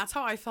know, and that's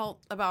how I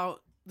felt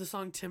about the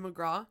song Tim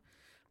McGraw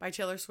by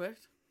Taylor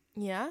Swift.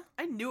 Yeah.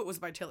 I knew it was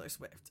by Taylor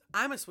Swift.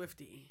 I'm a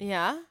Swiftie.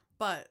 Yeah.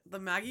 But the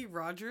Maggie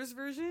Rogers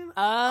version,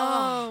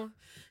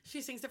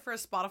 she sings it for a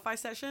Spotify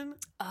session.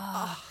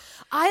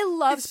 I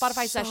love It's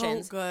Spotify so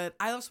sessions. good.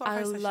 I love Spotify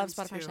I sessions. love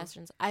Spotify too.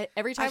 sessions.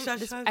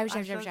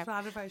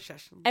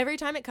 Every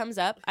time it comes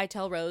up, I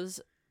tell Rose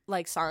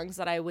like songs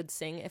that I would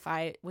sing if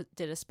I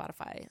did a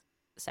Spotify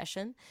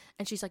session,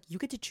 and she's like, "You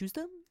get to choose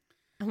them."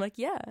 I'm like,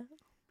 "Yeah."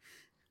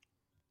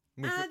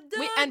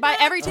 And by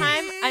every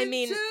time, I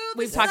mean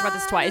we've talked about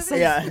this twice.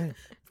 Yeah. Pretty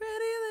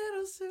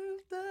little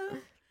souped up.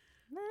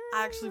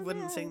 I actually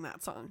wouldn't sing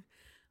that song.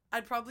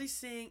 I'd probably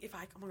sing if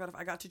I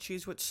got to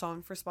choose which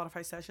song for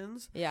Spotify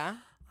sessions. Yeah.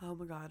 Oh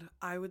my god,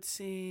 I would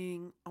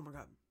sing. Oh my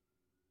god.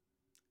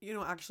 You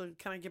know, actually,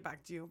 can I get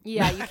back to you?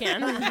 Yeah, you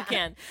can. You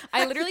can.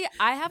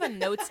 I have a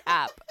notes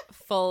app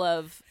full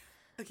of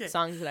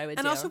songs that I would do.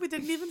 And also, we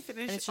didn't even it's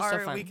finish just so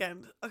our fun.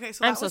 weekend. Okay,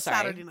 so I'm that so was sorry.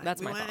 Saturday night.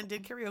 That's we my went fault. and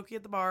did karaoke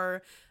at the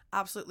bar.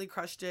 Absolutely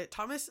crushed it.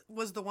 Thomas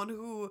was the one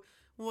who,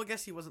 well, I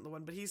guess he wasn't the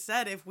one, but he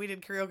said if we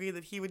did karaoke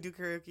that he would do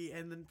karaoke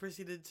and then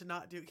proceeded to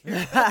not do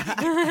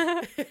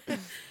karaoke.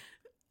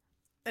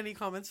 Any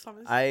comments,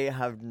 Thomas? I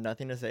have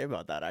nothing to say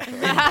about that,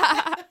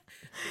 actually.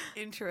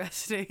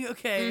 Interesting.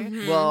 Okay.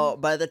 Mm-hmm. Well,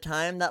 by the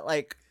time that,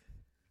 like,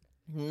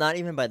 not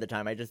even by the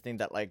time, I just think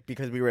that, like,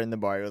 because we were in the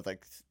bar, it was,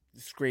 like,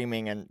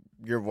 screaming and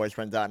your voice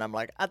runs out, and I'm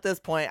like, at this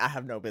point, I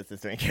have no business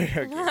doing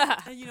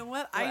karaoke. And you know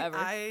what? Whatever.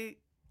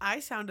 I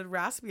sounded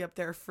raspy up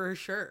there for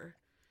sure.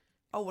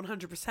 Oh,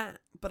 100%.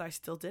 But I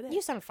still did it.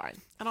 You sound fine.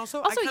 And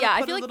also I Also, kinda yeah, I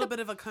put feel a like little bit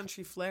of a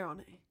country flair on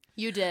it.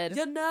 You did.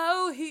 You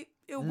know,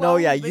 No,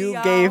 yeah, you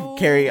gave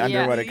Carrie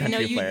Underwood a No,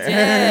 country you player.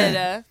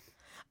 did.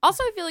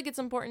 Also, I feel like it's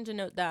important to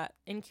note that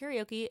in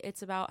karaoke,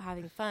 it's about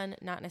having fun,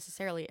 not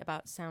necessarily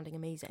about sounding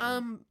amazing.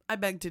 I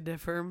beg to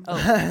differ.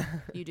 Oh,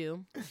 you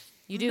do?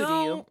 You do, no, do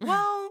you?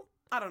 Well,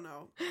 I don't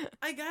know.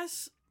 I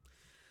guess.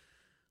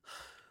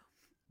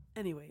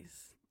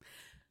 Anyways,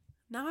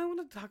 now I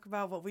want to talk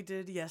about what we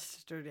did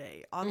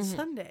yesterday on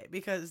Sunday,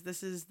 because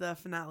this is the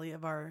finale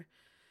of our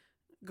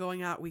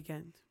going out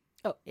weekend.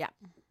 Oh, yeah.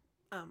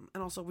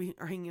 And also we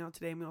are hanging out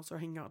today, and we also are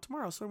hanging out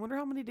tomorrow. So I wonder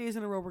how many days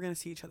in a row we're going to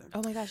see each other.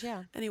 Oh my gosh,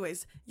 yeah.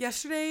 Anyways,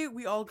 yesterday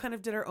we all kind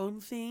of did our own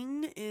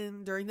thing.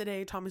 During the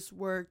day, Thomas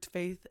worked,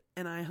 Faith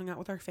and I hung out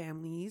with our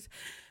families.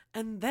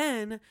 And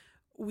then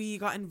we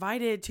got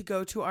invited to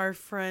go to our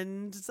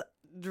friend's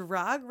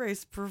drag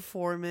race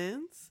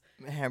performance.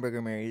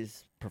 Hamburger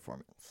Mary's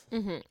performance.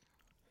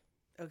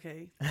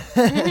 Okay.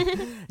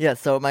 Yeah,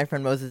 so our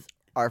friend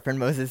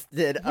Moses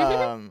did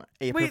a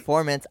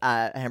performance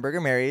at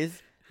Hamburger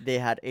Mary's. They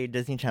had a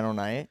Disney Channel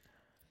night.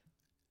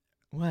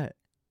 What?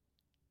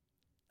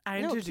 I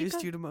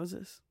introduced you to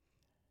Moses.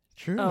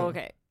 True. Oh,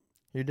 okay.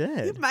 You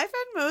did. My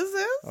friend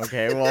Moses.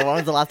 Okay, well, when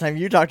was the last time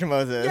you talked to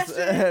Moses?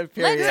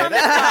 Period.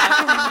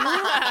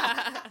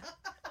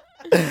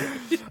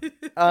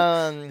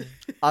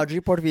 Audrey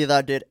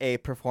Portavida did a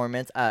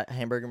performance at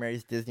Hamburger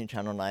Mary's Disney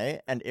Channel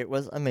night, and it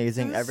was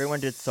amazing. Everyone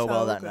did so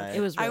well that good. night.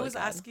 It was really I was good.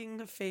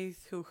 asking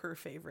Faith who her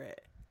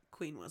favorite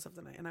queen was of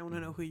the night, and I want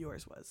to know who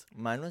yours was.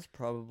 Mine was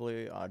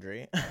probably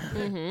Audrey.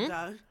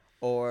 Duh.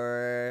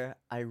 Or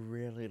I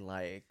really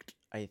liked,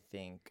 I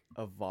think,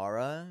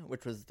 Avara,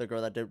 which was the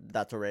girl that did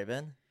That's a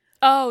Raven.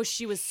 Oh,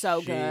 she was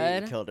so She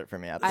good. killed it for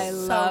me. I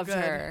Absolutely. loved good.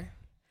 her.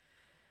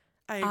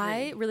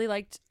 I really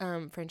liked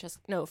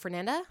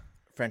Fernanda?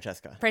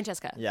 Francesca.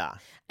 Yeah.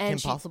 And Kim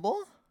she- Possible?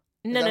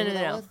 Is No. that who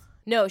that was?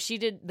 No, she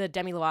did the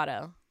Demi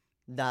Lovato.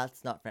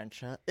 That's not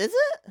Francesca. Is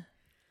it?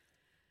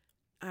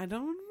 I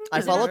don't remember.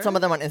 I followed some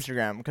of them on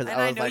Instagram because And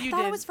I I was know like, you I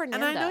thought did. it was And I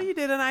know Fernanda. you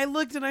did, and I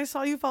looked and I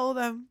saw you follow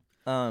them.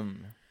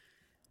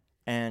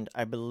 and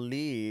I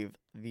believe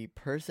the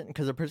person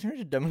who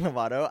did Demi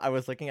Lovato, I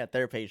was looking at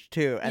their page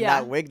too, and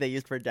Yeah. that wig they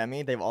used for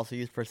Demi, they've also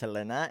used for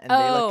Selena, and Oh.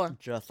 they look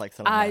just like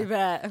Selena. I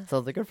bet. So I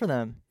was like, good for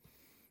them.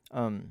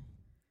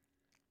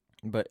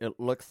 But it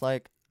looks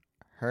like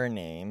her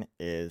name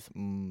is,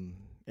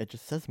 it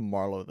just says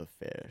Marlo the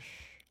Fish.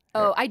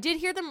 Oh, I did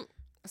hear them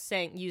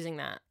using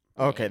that.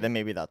 Okay, name. then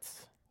maybe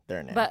that's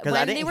their name. But Because I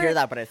when they didn't were- hear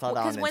that, but I saw that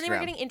on Instagram. Because when they were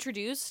getting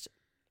introduced,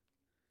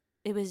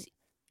 it was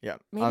yeah,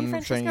 maybe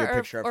I'm showing you a Francesca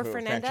picture or of who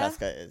Fernanda?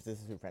 Francesca is. This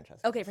is who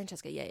Francesca okay. is.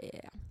 Francesca, yeah.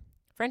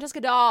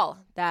 Francesca Doll,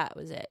 that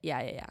was it.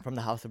 Yeah. From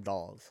the House of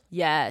Dolls.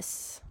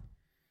 Yes.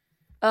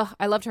 Oh,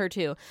 I loved her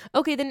too.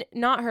 Okay, then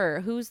not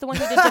her. Who's the one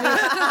who did Demi?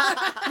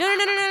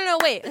 No.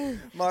 Wait,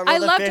 Marlo I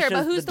the loved Fish her, but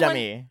is who's the the one?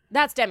 Demi.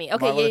 That's Demi.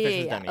 Okay, Marlo the Fish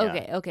is yeah. Demi,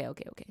 yeah.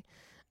 Okay.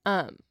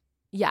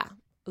 Yeah,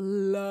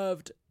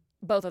 loved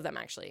both of them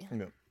actually.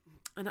 Yeah.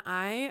 And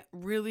I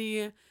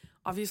really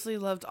obviously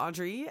loved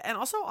Audrey. And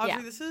also, Audrey,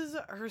 Yeah. this is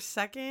her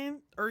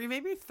second or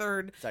maybe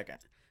third. Second.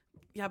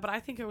 Yeah, but I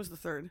think it was the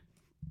third.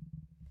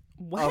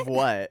 What? Of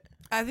what?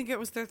 I think it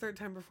was their third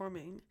time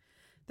performing.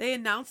 They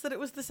announced that it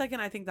was the second.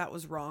 I think that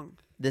was wrong.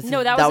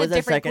 No, that was a their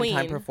different second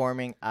time queen.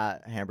 performing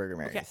at Hamburger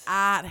Mary's. Okay,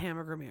 at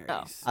Hamburger Mary's.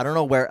 Oh. I don't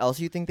know where else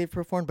you think they've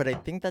performed, but I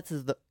think this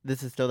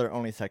is still their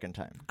only second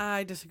time.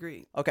 I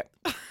disagree. Okay.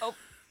 Oh.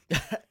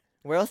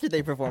 Where else did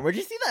they perform? Where'd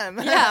you see them?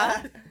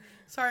 Yeah.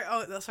 Sorry.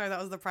 Oh, sorry. That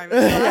was the private.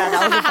 Yeah,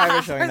 that was a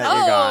private showing that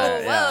you got. Oh,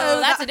 Yeah. whoa,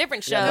 that's a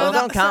different show. Yeah, No, those that-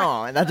 don't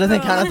count. That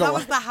doesn't count as a That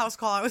was the house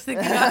call I was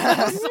thinking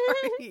of.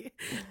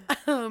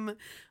 Sorry.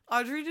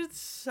 Audrey did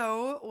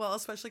so well,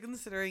 especially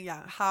considering,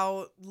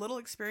 how little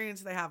experience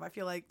they have. I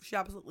feel like she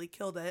absolutely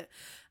killed it.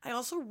 I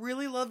also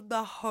really loved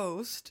the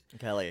host.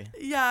 Kelly.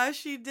 Yeah,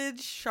 she did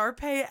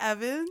Sharpay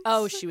Evans.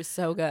 Oh, she was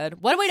so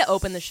good. What a way to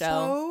open the show.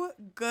 So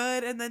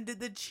good. And then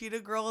did the Cheetah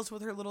Girls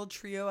with her little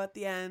trio at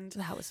the end.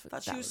 That was. Thought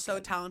that she was so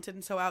good. talented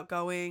and so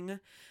outgoing.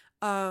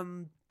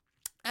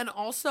 And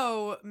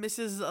also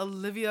Mrs.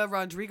 Olivia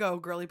Rodrigo,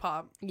 Girly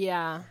Pop.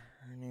 Yeah.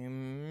 Her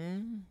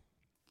name.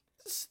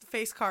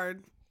 Face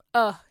card.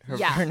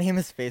 Yeah. Her name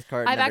is Face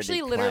Card. I've Never actually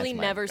Declines literally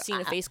My never God.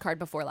 seen a face card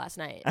before last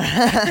night.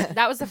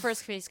 That was the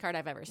first face card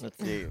I've ever seen. Let's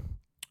see.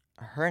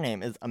 Her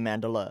name is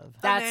Amanda Love.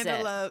 That's Amanda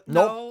it. Love.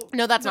 Nope.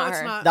 No, that's not it's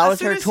her. That As was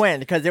soon her as- twin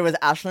because it was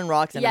Ashlyn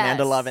Rocks and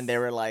Amanda Yes. Love, and they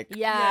were like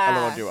Yeah.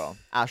 a little duo.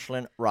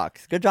 Ashlyn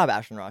Rocks. Good job,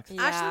 Ashlyn Rocks.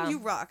 Yeah. Ashlyn, you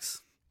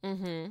rocks.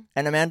 Mm-hmm.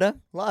 And Amanda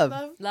Love.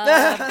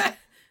 Love.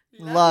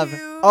 Love.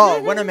 you.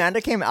 Oh, when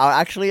Amanda came out,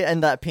 actually,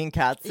 in that pink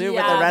cat suit with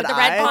Yeah, the red with the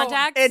red eyes,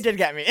 contacts. it did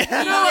get me. No,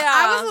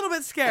 I was a little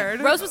bit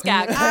scared. Rose was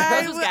gagged.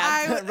 Rose was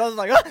gagged. Rose was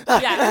like, oh.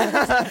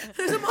 Yeah.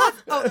 There's a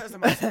monster. Oh, there's a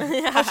monster.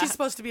 Oh, she's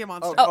supposed to be a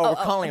monster. We're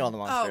calling all the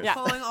Oh, monsters. Yeah.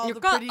 calling all You're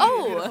the call- pretty,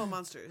 oh. beautiful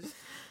monsters.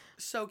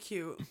 So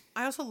cute.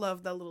 I also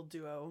love that little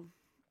duo.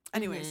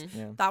 Anyways,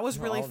 Yeah. that was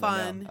No, really all of them,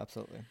 yeah, fun.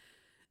 absolutely.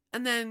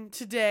 And then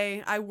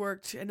today I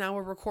worked, and now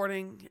we're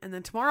recording. And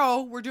then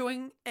tomorrow we're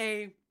doing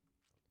a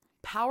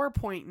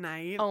PowerPoint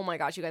night Oh my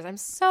gosh, you guys, I'm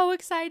so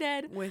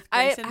excited. with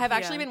I Grace and have Pia.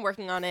 actually been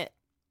working on it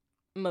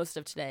most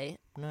of today.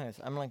 Nice.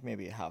 I'm like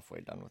maybe halfway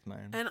done with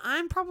mine. And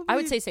I'm probably. I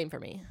would say same for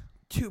me.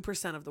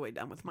 2% of the way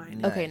done with mine.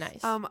 Nice. Okay, nice.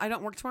 I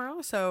don't work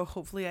tomorrow, so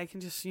hopefully I can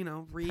just, read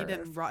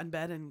Perf. and rot in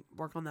bed and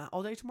work on that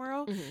all day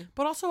tomorrow. Mm-hmm.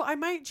 But also, I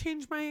might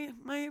change my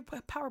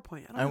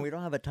PowerPoint. I don't know. And we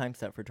don't have a time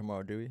set for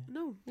tomorrow, do we?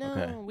 No. No,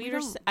 Okay. we We were.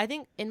 don't. I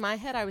think in my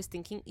head I was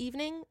thinking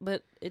evening,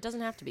 but it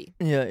doesn't have to be.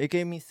 Yeah, it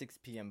gave me 6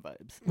 p.m.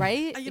 vibes.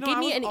 Right? You It know, gave I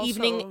me was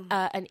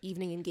an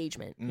evening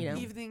engagement. You know.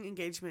 Evening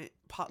engagement,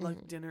 potluck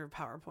Mhm. dinner,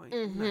 PowerPoint,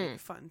 Mhm.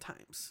 night, fun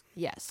times.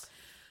 Yes.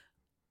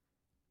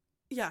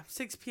 Yeah,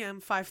 6 p.m.,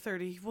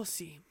 5:30. We'll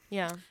see.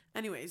 Yeah.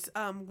 Anyways,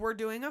 we're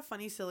doing a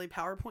funny, silly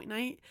PowerPoint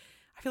night.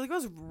 I feel like it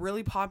was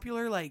really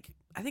popular. Like,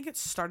 I think it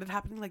started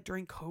happening like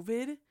during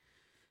COVID.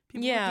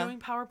 People Yeah. were doing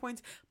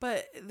PowerPoints,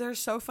 but they're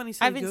so funny,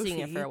 silly, I've been seeing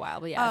it goofy. for a while,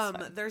 but yeah. It's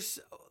fun. There's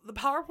the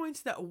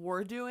PowerPoints that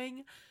we're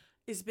doing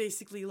is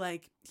basically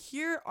like,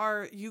 here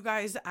are you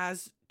guys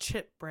as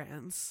chip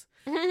brands.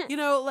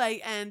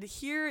 And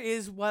here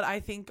is what I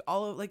think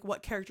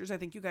what characters I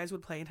think you guys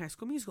would play in High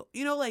School Musical.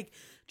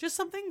 Just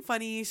something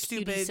funny, Cutie,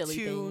 stupid silly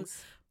to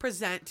things.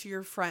 present to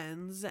your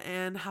friends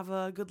and have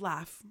a good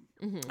laugh.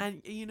 Mm-hmm.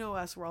 And you know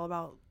us, we're all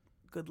about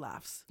good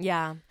laughs.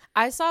 Yeah.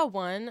 I saw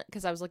one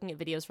because I was looking at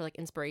videos for like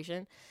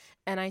inspiration,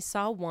 and I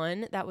saw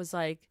one that was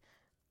like,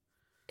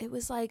 it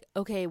was like,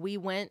 okay, we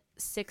went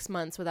 6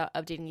 months without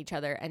updating each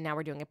other, and now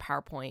we're doing a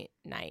PowerPoint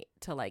night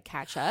to like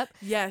catch up.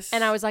 Yes.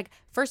 And I was like,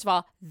 first of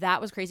all, that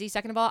was crazy.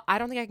 Second of all, I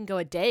don't think I can go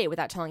a day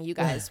without telling you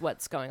guys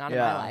what's going on in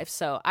my Yeah. life.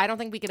 So I don't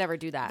think we could ever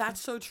do that. That's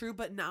so true,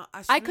 but now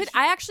I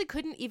actually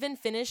couldn't even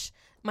finish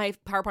my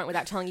PowerPoint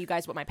without telling you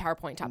guys what my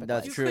PowerPoint topic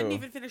That's you was. couldn't true.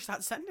 even finish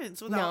that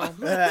sentence without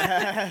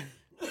No.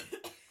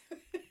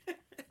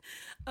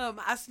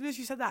 as soon as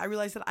you said that, I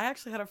realized that I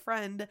actually had a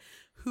friend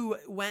who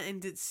went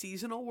and did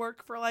seasonal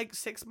work for like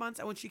 6 months,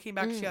 and when she came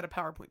back, she had a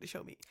PowerPoint to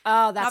show me.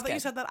 Oh, that's Now that good. you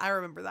said that, I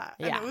remember that.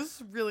 Yeah. And it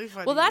was really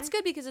funny. Well, that's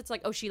good because it's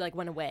like, oh, she like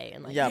went away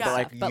and like Yeah, did but, stuff.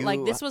 like, but like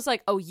you- this was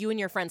like, oh, you and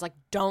your friends like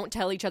don't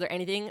tell each other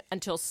anything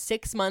until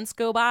 6 months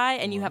go by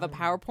and you have a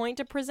PowerPoint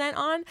to present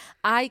on.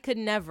 I could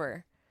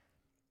never.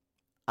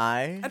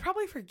 I'd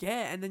probably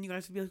forget, and then you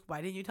guys would be like,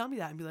 "Why didn't you tell me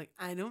that?" And be like,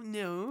 "I don't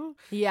know."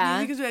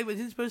 Yeah. Because I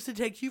wasn't supposed to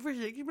text you for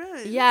 6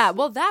 months. Yeah.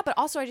 Well, that, but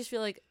also I just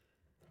feel like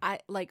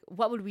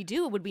what would we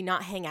do? Would we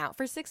not hang out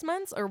for 6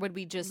 months, or would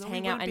we just No, we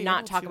hang out wouldn't and be not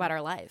able talk to. about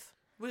our life?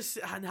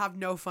 And have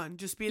no fun.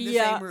 Just be in the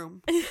Yeah. same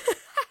room.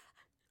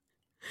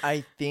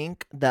 I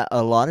think that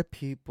a lot of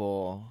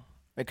people,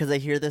 because I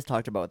hear this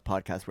talked about with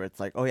podcasts where it's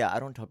like, oh yeah, I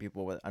don't tell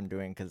people what I'm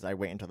doing because I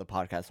wait until the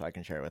podcast so I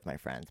can share it with my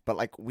friends. But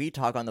like we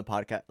talk on the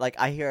podcast, like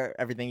I hear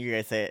everything you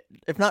guys say,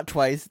 if not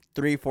twice,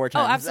 3-4 Oh,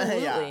 times.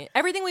 absolutely. Yeah.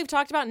 Everything we've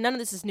talked about, none of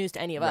this is news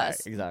to any of Right,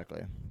 us.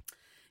 exactly.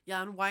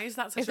 Yeah, and why is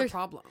that such a there's-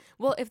 problem?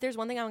 Well, if there's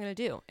one thing I'm going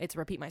to do, it's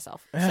repeat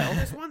myself. So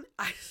There's one.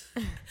 I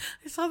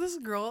saw this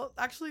girl.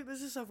 Actually,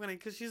 this is so funny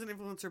because she's an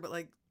influencer, but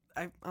like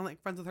I'm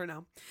like friends with her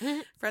now.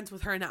 Friends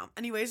with her now.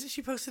 Anyways,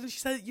 she posted and she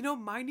said,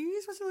 my New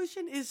Year's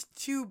resolution is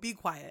to be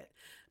quiet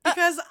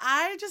because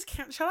I just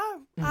can't shut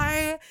up.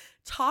 I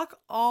talk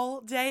all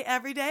day,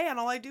 every day, and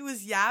all I do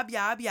is yab,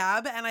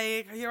 and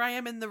here I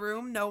am in the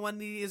room. No one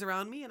is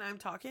around me, and I'm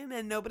talking,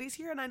 and nobody's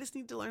here, and I just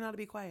need to learn how to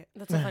be quiet.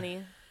 that's so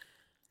funny.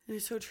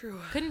 It's so true.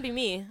 Couldn't be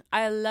me.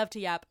 I love to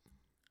yap.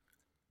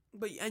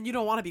 And you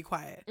don't want to be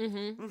quiet.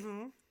 Mm-hmm.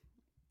 Mm-hmm.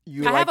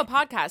 You I like, have a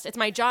podcast. It's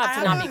my job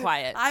to not be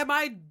quiet.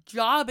 My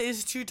job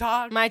is to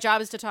talk. My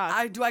job is to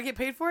talk. Do I get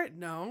paid for it?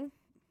 No.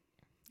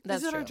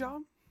 That's is it true. our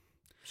job?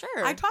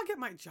 Sure. I talk at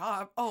my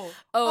job. hell yeah.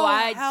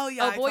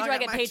 Oh Oh boy, talk do I at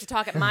get my paid to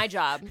talk at my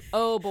job.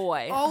 Oh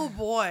boy. Oh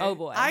boy. Oh,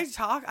 boy. I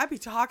be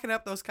talking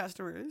up those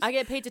customers. I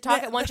get paid to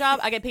talk at one job.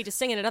 I get paid to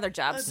sing at another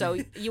job. So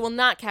you will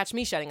not catch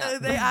me shutting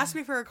up. They asked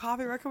me for a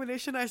coffee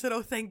recommendation. I said,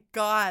 "Oh, thank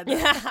God."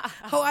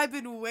 Oh, I've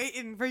been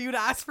waiting for you to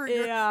ask for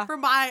for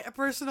my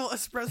personal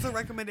espresso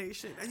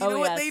recommendation. And you know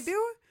what they do?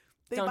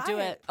 They Don't buy do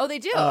it. Oh, they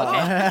do. Okay.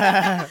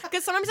 oh.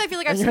 Because sometimes I feel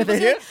like I've You seen know people what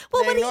say, they do?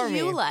 well, They what ignore do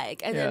you me.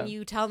 like? And then Yeah.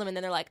 you tell them, and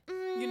then they're like,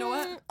 You know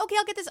what? Okay,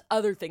 I'll get this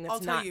other thing I'll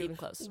that's tell not you, even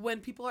close.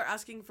 when people are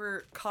asking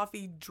for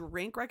coffee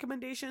drink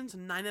recommendations,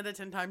 9 out of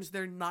 10 times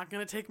they're not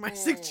going to take my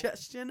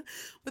suggestion.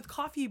 With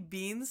coffee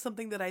beans,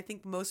 something that I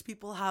think most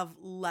people have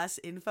less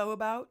info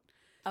about,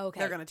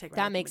 Okay. they're going to take my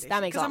that makes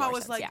recommendation. a 'Cause lot I'm more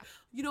always sense. like,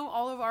 Yeah.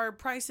 all of our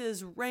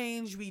prices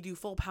range. We do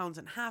full pounds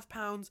and half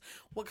pounds.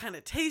 What kind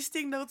of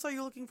tasting notes are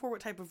you looking for?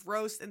 What type of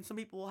roast? And some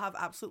people will have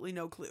absolutely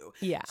no clue.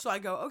 Yeah. So I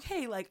go,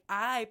 okay, like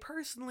I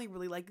personally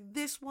really like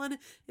this one.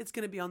 It's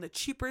going to be on the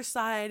cheaper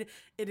side.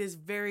 It is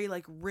very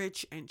like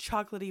rich and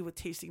chocolatey with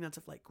tasting notes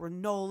of like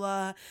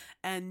granola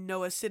and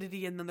no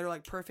acidity. And then they're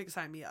like, perfect,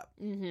 sign me up.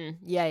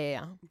 Mm-hmm.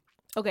 Yeah.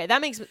 Okay, that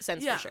makes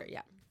sense Yeah. for sure.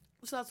 Yeah.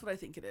 So that's what I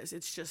think it is.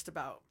 It's just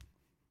about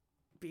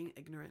being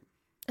ignorant.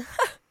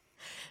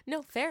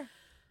 No, fair.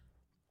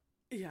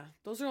 Yeah,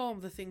 those are all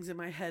of the things in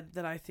my head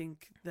that I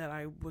think that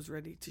I was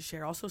ready to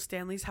share. Also,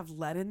 Stanleys have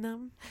lead in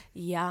them.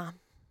 Yeah.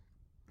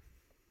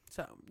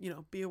 So,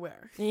 be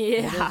aware. It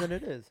is Yeah. what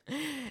it is.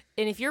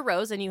 And if you're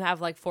Rose and you have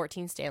like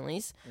 14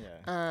 Stanleys,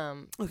 Yeah.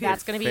 Okay,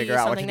 that's going to be figure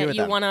out what something to do that with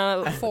you them.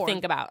 want to 4.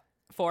 think about.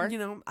 4?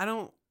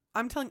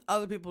 I'm telling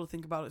other people to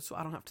think about it so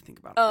I don't have to think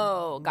about it.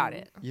 Oh, got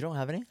it. You don't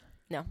have any?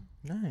 No.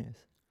 Nice.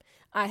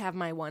 I have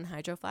my one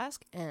hydro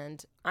flask,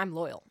 and I'm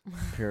loyal.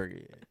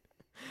 Period.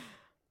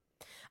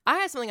 I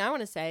have something I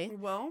want to say.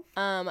 Well,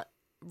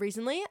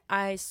 Recently,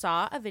 I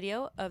saw a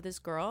video of this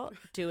girl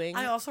doing.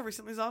 I also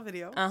recently saw a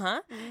video.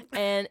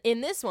 And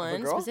in this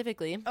one girl?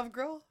 specifically, Of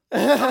girl.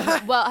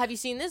 well, have you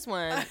seen this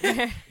one?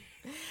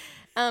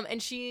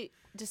 And she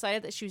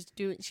decided that she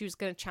was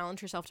going to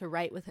challenge herself to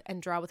write with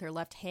and draw with her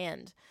left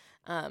hand,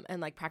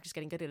 and like practice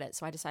getting good at it.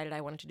 So I decided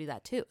I wanted to do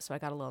that too. So I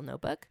got a little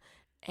notebook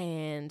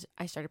and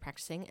I started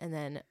practicing. And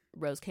then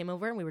Rose came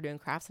over and we were doing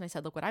crafts, and I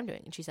said, "Look what I'm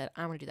doing," and she said,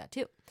 "I want to do that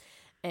too."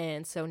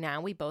 And so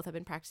now we both have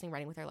been practicing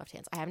writing with our left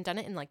hands. I haven't done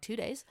it in like 2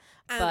 days,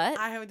 but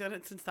I haven't done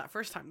it since that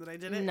first time that I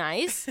did it.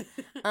 nice.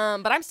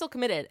 But I'm still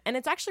committed, and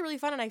it's actually really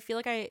fun. And I feel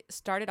like I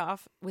started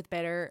off with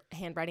better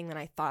handwriting than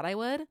I thought I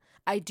would.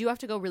 I do have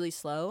to go really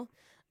slow,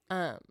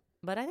 but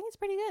I think it's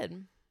pretty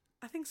good.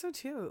 I think so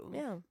too.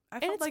 Yeah,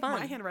 I felt it's like fun.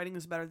 my handwriting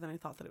was better than I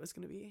thought that it was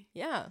going to be.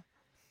 yeah.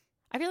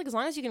 I feel like as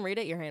long as you can read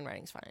it, your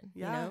handwriting's fine.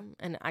 Yeah. You know?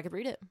 And I could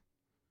read it.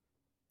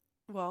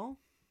 Well,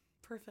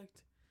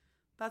 perfect.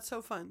 That's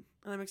so fun,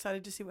 and I'm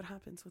excited to see what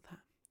happens with that.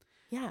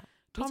 Yeah.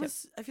 me too.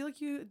 Thomas, I feel like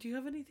do you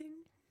have anything?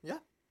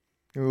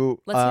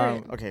 Ooh, Let's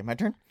hear it. Okay, my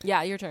turn.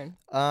 Yeah, your turn.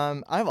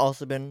 I've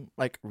also been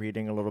like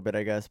reading a little bit,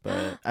 I guess,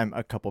 but I'm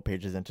a couple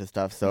pages into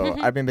stuff, so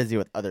I've been busy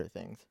with other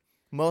things.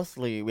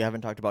 Mostly, we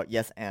haven't talked about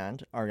Yes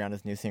and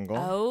Ariana's new single.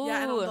 Oh.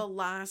 Yeah, and on the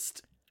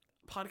last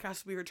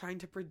podcast, we were trying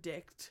to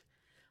predict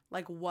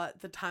like what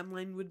the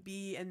timeline would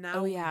be, and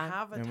now we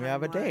have a And timeline, we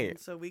have a date.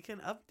 so we can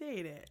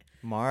update it.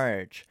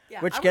 March. Yeah,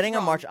 I Which was getting a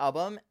wrong. March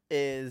album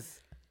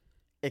is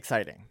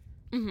exciting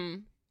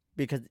Mm-hmm.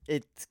 because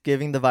it's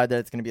giving the vibe that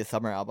it's going to be a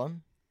summer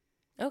album.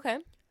 Okay.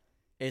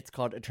 It's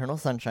called Eternal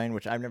Sunshine,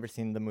 which I've never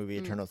seen the movie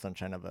Eternal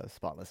Sunshine of a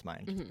Spotless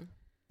Mind. Mm-hmm.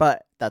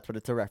 But that's what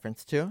it's a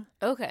reference to.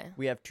 Okay.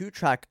 We have 2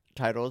 track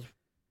titles.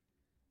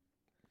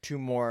 2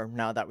 more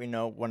now that we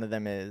know. One of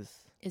them is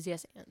Is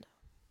Yes and?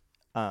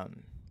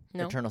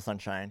 No. Eternal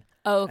Sunshine.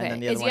 Oh, and okay. then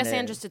the Is other Yes one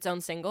and is- just its own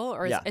single,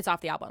 or Yeah. it's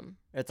off the album?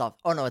 It's off.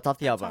 Oh no, it's off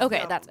the album. off the Okay,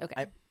 album. that's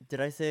okay. Did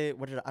I say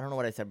I don't know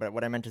what I said, but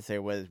what I meant to say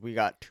was we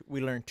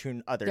learned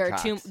 2 other There are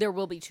tracks. there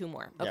will be 2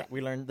 more. Okay. Yeah, we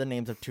learned the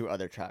names of 2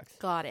 other tracks.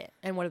 Got it.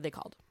 And what are they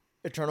called?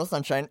 Eternal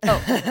Sunshine.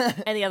 Oh,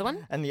 and the other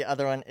one? And the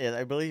other one is,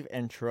 I believe,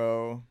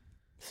 Intro.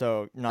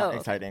 So not okay.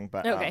 exciting,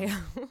 but Okay.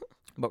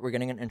 but we're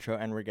getting an intro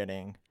and we're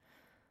getting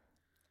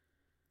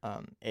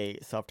a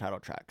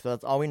self-titled track. So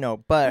that's all we know.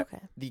 But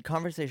Okay. the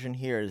conversation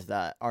here is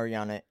that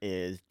Ariana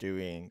is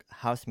doing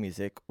house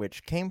music,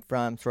 which came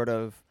from sort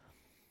of,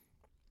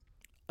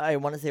 I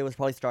want to say it was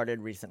probably started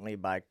recently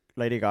by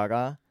Lady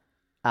Gaga.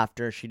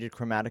 After she did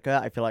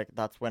Chromatica, I feel like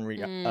that's when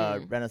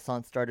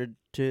Renaissance started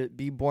to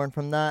be born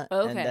from that.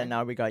 Okay. And then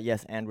now we got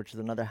Yes and, which is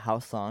another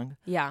house song.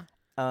 Yeah.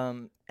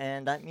 And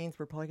that means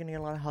we're probably going to get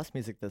a lot of house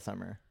music this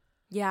summer.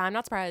 Yeah, I'm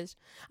not surprised.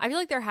 I feel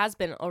like there has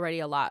been already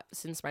a lot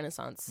since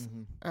Renaissance.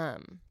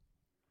 Mm-hmm.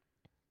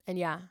 And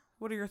yeah.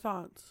 What are your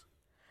thoughts?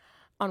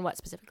 On what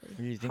specifically?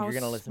 Do you think House you're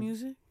going to listen?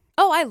 music?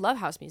 Oh, I love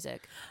house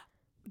music.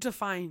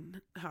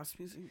 Define house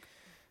music.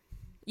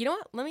 You know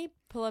what? Let me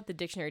pull up the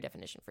dictionary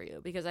definition for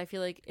you, because I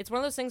feel like it's one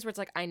of those things where it's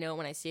like I know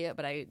when I see it,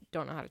 but I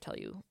don't know how to tell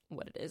you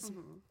what it is.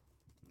 Mm-hmm.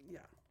 Yeah.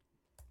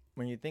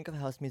 When you think of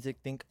house music,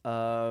 think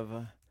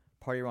of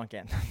Party Rock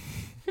Anthem.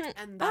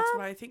 And that's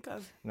what I think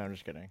of. No, I'm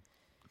just kidding.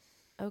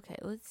 Okay,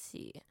 let's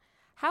see.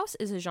 House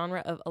is a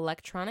genre of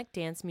electronic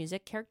dance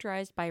music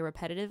characterized by a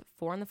repetitive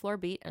 4-on-the-floor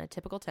beat and a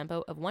typical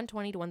tempo of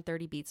 120 to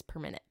 130 beats per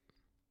minute.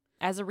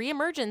 As a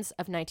reemergence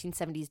of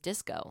 1970s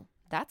disco.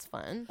 That's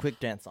fun. Quick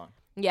dance song.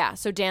 Yeah,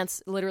 so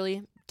dance,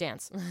 literally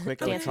dance. Quick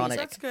Dance electronic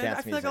That's good. dance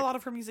I feel music. like a lot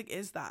of her music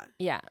is that.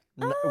 Yeah.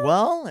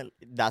 Well,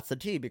 that's the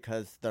T,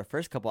 because the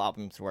first couple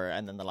albums were,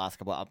 and then the last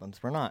couple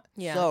albums were not.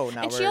 Yeah. So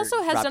now And we're she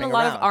also has done a wrapping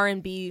lot of around.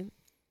 R&B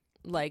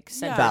like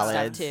centered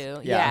Ballads. stuff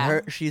too.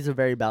 Yeah, she's a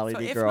very So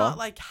ballady if girl. not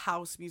like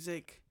house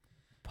music,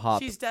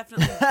 Pop. she's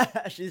definitely.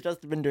 She's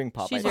just been doing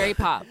pop. She's I think. very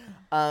pop.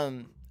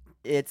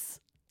 It's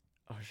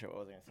oh shit. What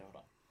was I gonna say? Hold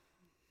on.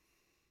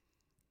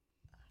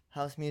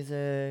 House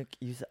music.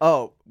 You said,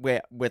 oh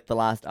wait, with the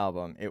last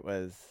album, it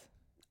was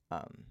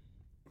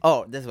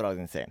oh, this is what I was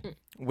gonna say.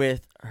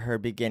 With her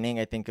beginning,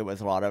 I think it was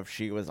a lot of,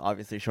 she was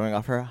obviously showing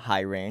off her high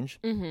range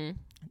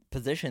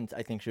positions.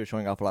 I think she was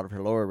showing off a lot of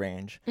her lower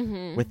range.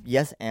 With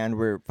Yes and,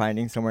 we're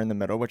finding somewhere in the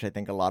middle, which I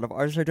think a lot of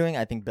artists are doing.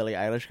 I think Billie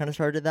Eilish kind of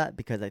started that,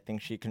 because I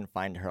think she can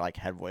find her like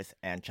head voice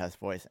and chest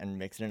voice and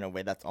mix it in a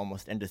way that's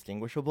almost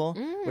indistinguishable,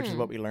 which is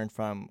what we learned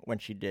from when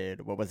she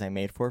did What Was I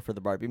Made For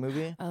the Barbie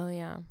movie. Oh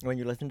yeah. When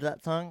you listen to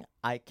that song,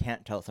 I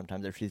can't tell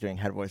sometimes if she's doing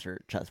head voice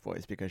or chest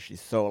voice, because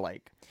she's so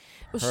like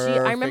Well,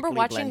 I remember perfectly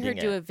watching her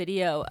blending do it. a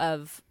video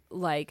of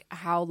like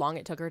how long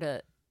it took her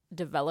to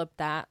develop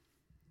that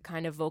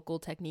kind of vocal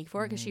technique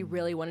for it, because she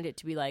really wanted it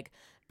to be like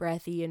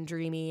breathy and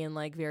dreamy and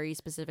like very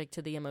specific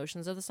to the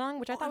emotions of the song,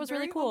 which I thought was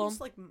really cool.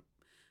 Almost like,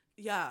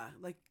 yeah,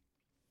 like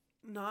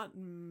not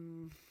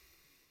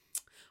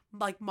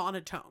like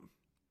monotone.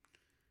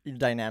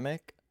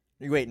 dynamic.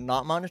 Wait,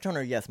 not monotone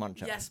or yes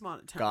monotone? Yes,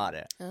 monotone. Got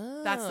it.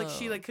 Oh. That's like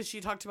because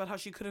she talked about how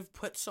she could have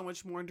put so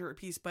much more into her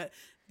piece, but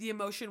the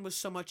emotion was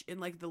so much in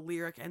like the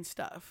lyric and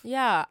stuff.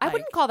 Yeah, I Like-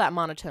 wouldn't call that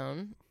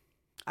monotone.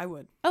 I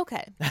would.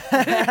 Okay.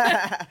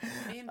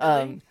 Me and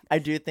Billy? I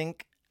do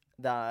think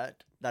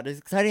that is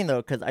exciting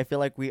though, because I feel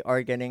like we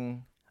are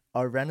getting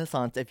a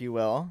renaissance, if you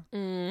will,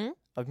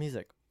 of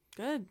music.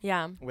 Good.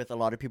 Yeah. With a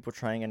lot of people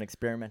trying and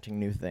experimenting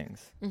new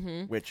things,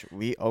 Mm-hmm. which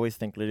we always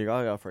thank Lady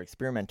Gaga for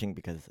experimenting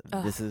because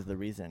this is the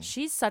reason.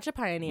 She's such a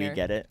pioneer. We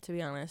get it. To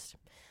be honest.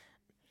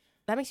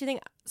 That makes you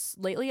think.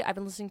 Lately, I've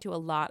been listening to a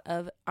lot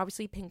of,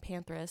 obviously, Pink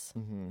Panthers.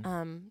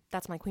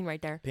 That's my queen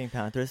right there. Pink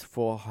Panthers,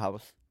 Full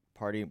House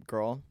Party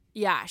Girl.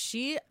 Yeah,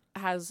 she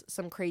has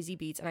some crazy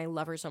beats, and I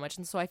love her so much.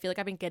 And so I feel like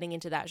I've been getting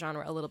into that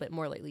genre a little bit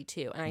more lately,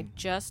 too. And I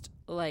just,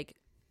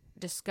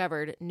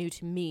 discovered, new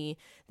to me,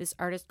 this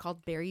artist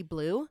called Berry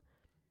Blue.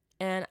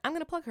 And I'm going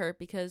to plug her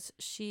because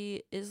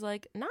she is,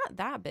 not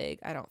that big,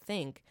 I don't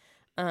think.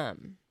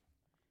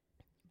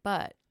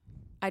 But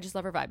I just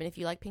love her vibe. And if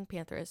you like Pink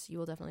Panthers, you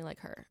will definitely like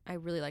her. I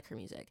really like her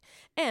music.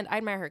 And I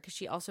admire her because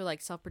she also,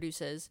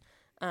 self-produces,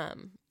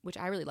 which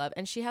I really love.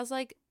 And she has,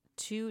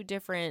 2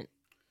 different,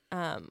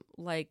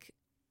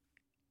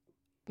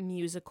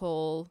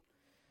 musical,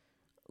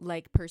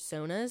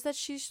 personas that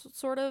she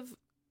sort of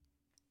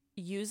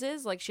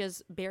uses. She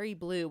has Berry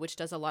Blue, which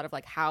does a lot of,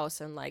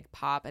 house and,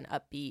 pop and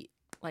upbeat,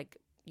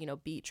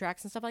 beat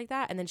tracks and stuff like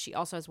that. And then she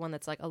also has one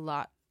that's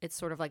it's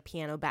sort of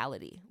piano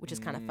ballady, which is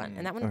kind of fun.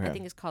 And that one I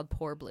think is called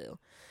Poor Blue.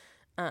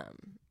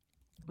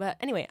 But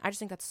anyway, I just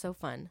think that's so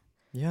fun.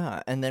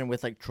 Yeah, and then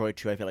with Troy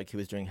too, I feel like he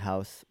was doing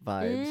house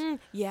vibes.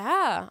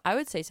 Yeah, I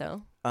would say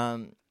so.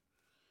 Do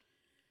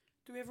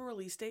we have a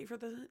release date for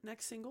the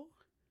next single?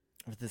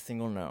 With the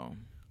single, no.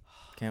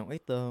 Can't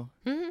wait though.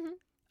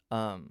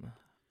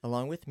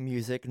 Along with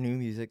music, new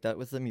music, that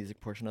was the music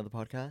portion of the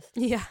podcast.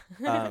 Yeah.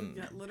 We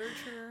got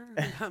literature,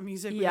 we got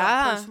music, we Yeah.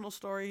 got personal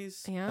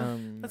stories. Yeah.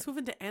 Let's move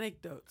into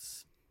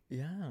anecdotes.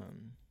 Yeah.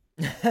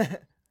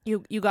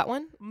 You got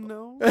one?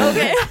 No.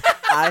 Okay.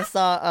 I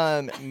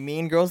saw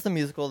Mean Girls the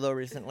musical though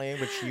recently,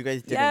 which you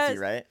guys didn't see,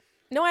 right?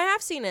 No, I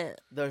have seen it.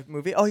 The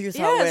movie? Oh, you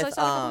saw Yes, it with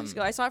I saw it a couple weeks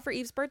ago. I saw it for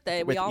Eve's birthday.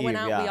 We with all went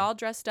Eve, out. yeah. We all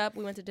dressed up.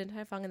 We went to Din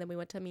Tai Fung, and then we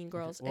went to Mean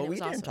Girls. Well, and it we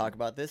was didn't awesome. talk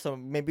about this, so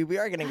maybe we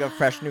are getting a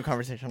fresh new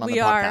conversation on We the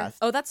are. podcast.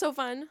 Oh, that's so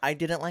fun. I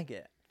didn't like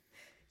it.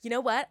 You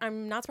know what?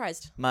 I'm not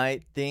surprised.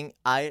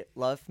 I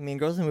love Mean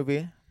Girls the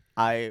movie.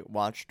 I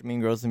watched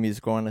Mean Girls the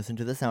musical and listened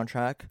to the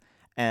soundtrack,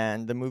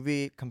 and the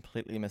movie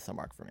completely missed the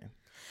mark for me.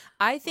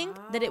 I think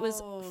that it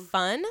was Wow.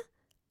 fun.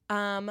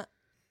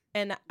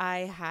 And I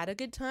had a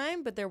good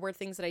time, but there were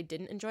things that I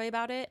didn't enjoy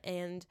about it,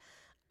 and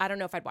I don't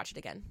know if I'd watch it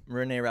again.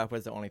 Renee Rapp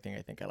was the only thing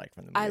I think I liked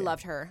from the movie. I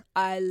loved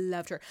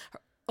her.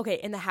 Okay,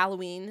 in the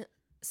Halloween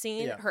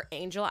scene, Yeah. her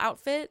angel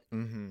outfit.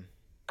 Mm-hmm.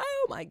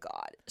 Oh my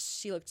god,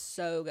 she looked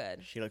so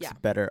good. She looks Yeah.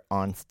 better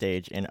on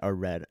stage in a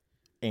red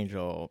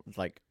angel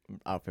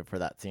outfit for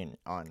that scene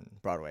on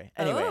Broadway.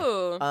 Anyway,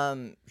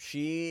 Oh.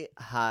 she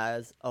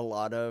has a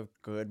lot of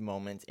good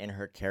moments in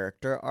her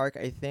character arc,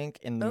 I think,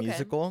 in the Okay.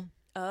 musical.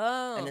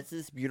 Oh. And it's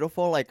this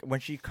beautiful,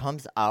 when she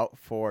comes out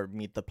for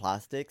Meet the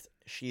Plastics,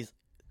 she's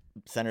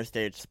center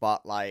stage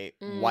spotlight,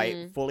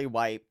 white, fully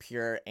white,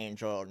 pure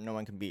angel. No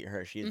one can beat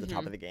her. She's the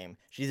top of the game.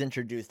 She's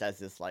introduced as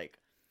this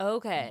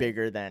okay.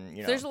 bigger than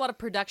So there's a lot of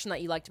production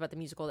that you liked about the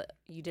musical that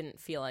you didn't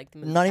feel like the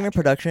movie. not even captured.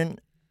 production.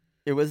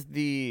 It was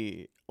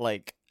the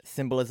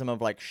symbolism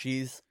of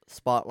she's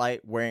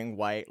spotlight wearing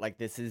white.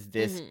 This is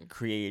this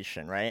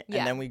creation, right? Yeah.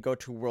 And then we go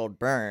to World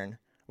Burn,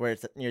 where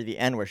it's near the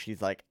end, where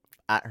she's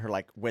at her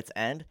wit's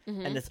end,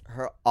 and it's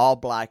her all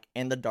black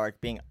in the dark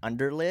being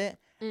underlit.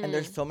 And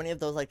there's so many of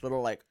those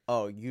little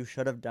oh, you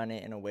should have done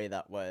it in a way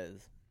that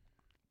was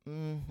I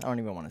don't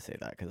even want to say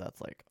that because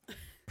that's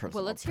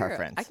personal Well, let's hear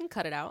preference. it. I can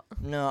cut it out.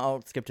 No,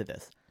 I'll skip to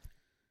this.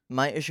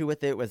 My issue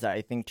with it was that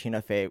I think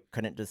Tina Fey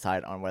couldn't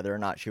decide on whether or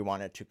not she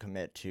wanted to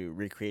commit to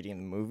recreating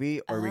the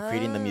movie or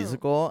recreating the Oh,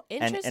 musical.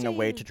 And in a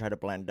way interesting. to try to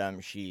blend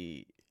them,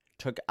 she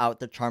took out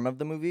the charm of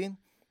the movie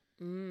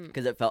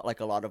because it felt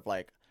like a lot of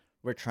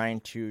we're trying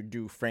to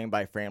do frame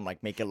by frame,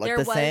 make it look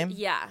the same.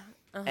 Yeah.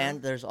 Uh-huh.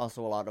 And there's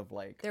also a lot of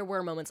there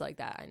were moments like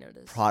that, I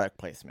noticed. product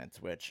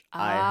placements, which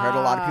I heard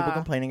a lot of people Ah.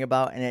 complaining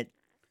about. And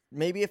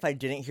maybe if I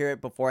didn't hear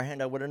it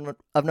beforehand, I wouldn't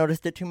have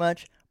noticed it too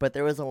much. But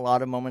there was a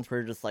lot of moments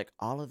where you're just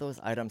all of those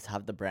items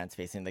have the brands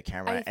facing the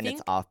camera, and it's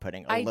think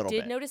off-putting a little bit.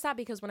 I did notice that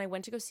because when I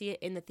went to go see it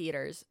in the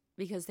theaters,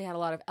 because they had a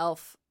lot of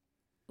elf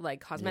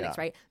cosmetics,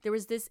 Yeah. right? There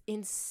was this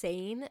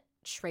insane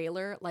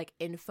trailer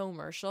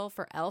infomercial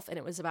for elf, and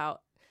it was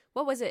about,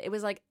 what was it? It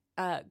was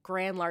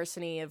grand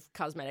larceny of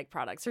cosmetic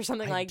products or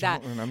something like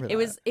that. I don't remember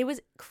that. It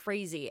was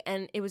crazy,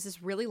 and it was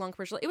this really long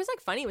commercial. It was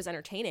funny, it was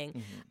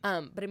entertaining,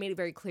 but it made it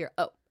very clear.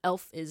 Oh,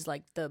 elf is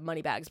the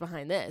money bags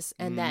behind this,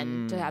 and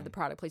then to have the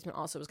product placement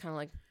also was kind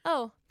of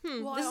Well, this I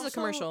is a also-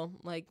 commercial.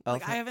 I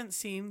haven't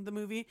seen the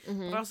movie,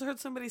 but I also heard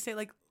somebody say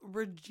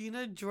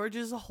Regina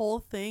George's whole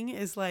thing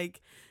is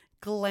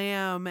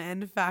glam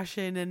and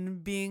fashion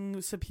and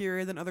being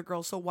superior than other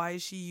girls. So why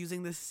is she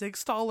using this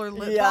 $6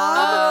 lip Yeah.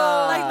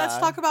 balm? Like, let's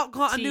talk about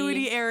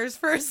continuity errors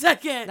for a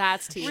second.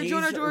 That's tea.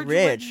 Regina George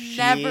rich. would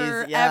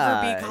never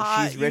ever be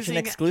caught She's rich and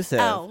using exclusive.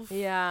 Elf.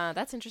 Yeah,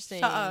 that's interesting.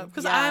 Shut up,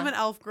 because Yeah. I'm an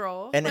Elf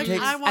girl. And it like,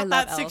 takes- I want I love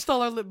that Elf.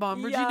 $6 lip balm.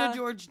 Yeah. Regina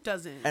George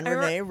doesn't. And I re-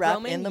 Renee Rapp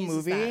Roman in the uses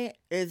movie that.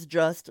 is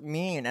just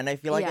mean, and I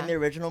feel like in Yeah. the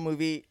original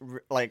movie,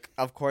 like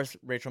of course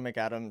Rachel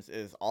McAdams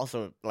is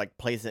also like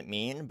plays it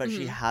mean, but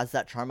she has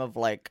that charm of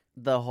like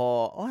the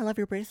whole I love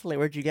your bracelet,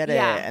 where'd you get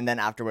Yeah. it? And then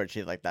afterwards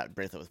she's like that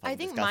bracelet was fucking I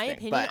think disgusting. my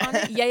opinion but... on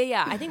it.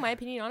 Yeah. I think my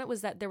opinion on it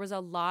was that there was a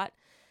lot.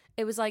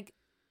 It was like,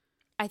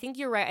 I think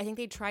you're right. I think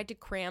they tried to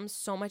cram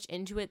so much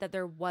into it that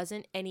there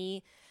wasn't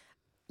any.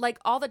 Like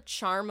all the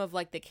charm of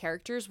like the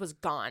characters was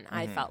gone.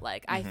 I felt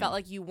like I felt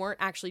like you weren't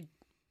actually,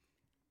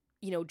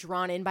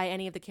 drawn in by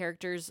any of the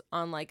characters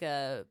on like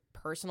a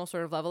personal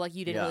sort of level. Like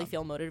you didn't really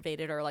feel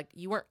motivated or like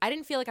you weren't. I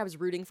didn't feel like I was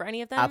rooting for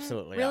any of them.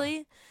 Absolutely,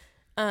 really.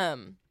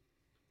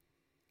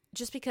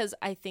 Just because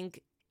I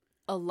think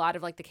a lot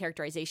of like the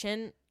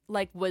characterization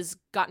like was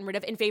gotten rid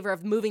of in favor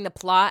of moving the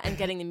plot and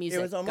getting the music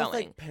It was almost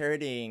going. like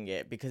parodying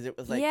it because it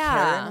was like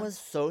Yeah. Karen was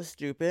so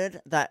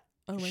stupid that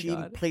Oh my she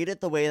God. played it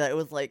the way that it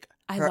was like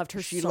I loved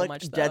her she so looked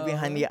much, dead though.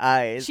 behind the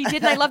eyes. She did,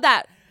 and I love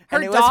that. Her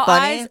And it was doll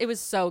funny. eyes, it was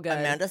so good.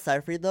 Amanda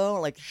Seyfried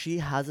though, like she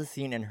has a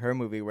scene in her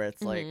movie where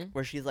it's like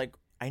where she's like,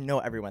 I know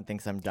everyone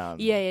thinks I'm dumb.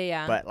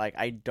 Yeah. But like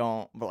I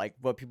don't. But like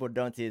what people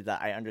don't see is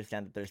that I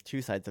understand that there's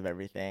two sides of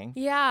everything.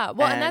 Yeah,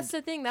 well, and that's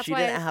the thing. That's she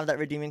why didn't have that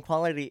redeeming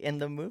quality in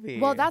the movie.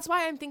 Well, that's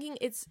why I'm thinking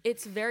it's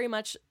very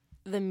much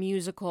the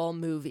musical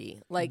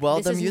movie. Like, well,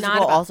 this the is musical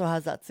not about, also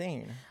has that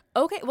scene.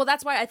 Okay, well,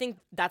 that's why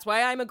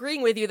I'm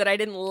agreeing with you that I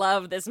didn't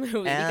love this movie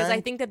because I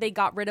And- think that they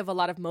got rid of a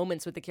lot of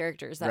moments with the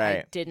characters that I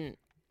Right. didn't.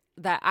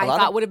 That I lot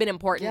thought of- would have been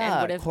important and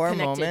Yeah, would have core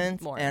connected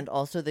moments, more. and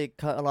also they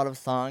cut a lot of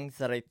songs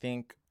that I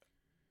think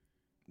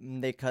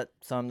they cut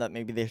some that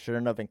maybe they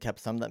shouldn't have, and kept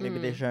some that maybe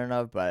they shouldn't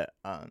have. But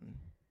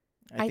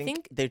I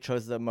think they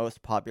chose the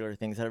most popular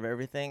things out of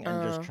everything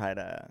and just try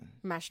to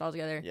Mash it all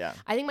together. yeah.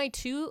 I think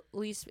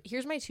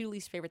here's my two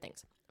least favorite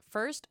things.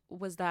 First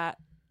was that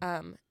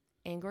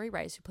Angourie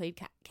Rice, who played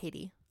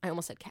Katie. I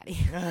almost said Caddy.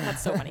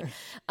 That's so funny.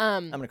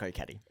 I'm gonna call you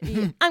Caddy.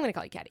 I'm gonna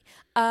call you Caddy.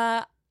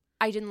 I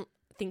didn't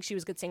think she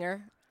was a good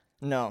singer.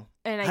 No.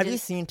 And Have you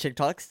seen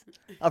TikToks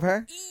of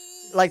her?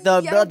 Like the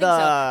I don't think so.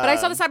 But I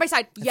saw the side by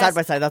side. Yes. side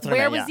by side. That's what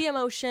Where I meant. was the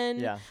emotion?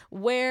 Yeah.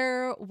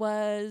 Where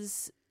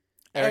was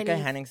Erica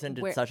any- Henningsen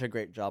did where- such a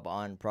great job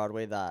on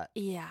Broadway that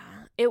Yeah,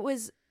 it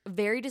was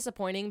very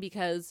disappointing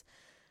because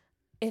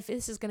if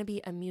this is going to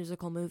be a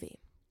musical movie,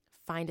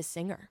 find a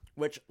singer.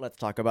 which let's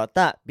talk about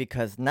that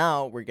because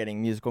now we're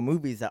getting musical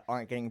movies that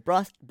aren't getting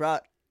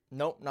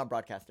not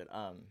broadcasted.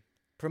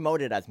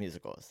 Promoted as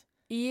musicals.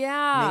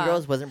 Yeah. Mean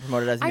Girls wasn't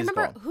promoted as a I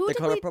musical. remember who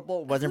Dakota did we,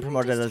 Purple wasn't who did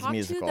I promoted just as a talk to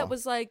musical. that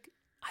was like,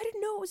 I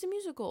didn't know it was a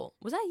musical.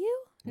 Was that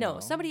you? No,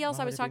 somebody else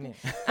Why I was would it be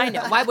talking. me? I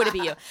know. Why would it be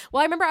you?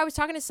 Well, I remember I was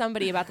talking to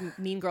somebody about the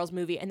Mean Girls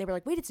movie, and they were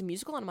like, "Wait, it's a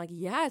musical?" And I'm like,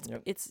 "Yeah,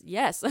 it's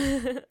yes."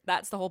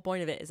 That's the whole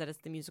point of it, is that it's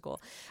the musical.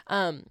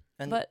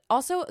 But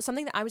also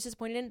something that I was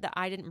disappointed in that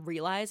I didn't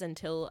realize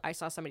until I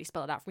saw somebody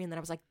spell it out for me, and then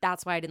I was like,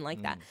 "That's why I didn't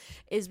like that,"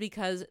 is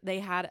because they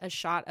had a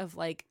shot of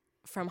like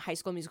from High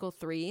School Musical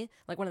 3,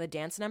 like one of the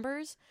dance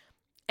numbers,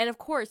 and of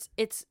course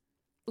it's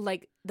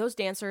like those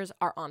dancers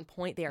are on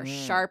point. They are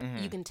sharp.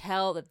 You can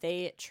tell that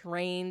they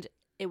trained.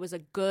 It was a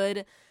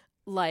good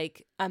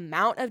like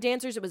amount of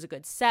dancers. It was a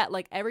good set.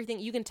 Like everything,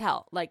 you can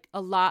tell like a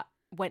lot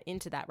went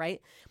into that,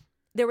 right?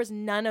 There was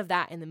none of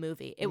that in the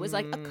movie. It was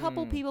like a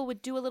couple people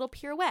would do a little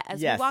pirouette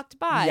as we walked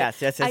by.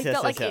 Yes. I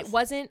felt like it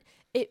wasn't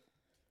it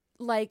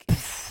like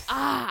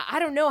I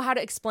don't know how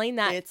to explain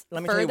that.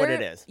 Let me tell you what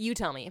it is. You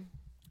tell me.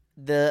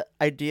 The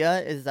idea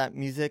is that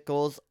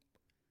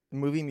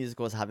movie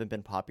musicals haven't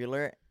been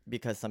popular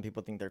because some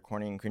people think they're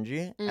corny and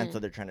cringy, and so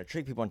they're trying to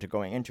trick people into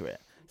going into it.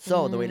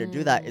 So the way to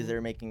do that is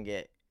they're making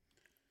it.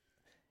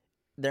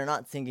 They're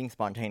not singing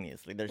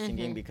spontaneously. They're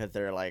singing because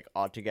they're like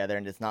all together,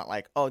 and it's not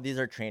like, oh, these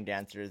are trained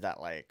dancers that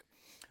like.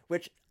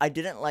 Which I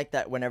didn't like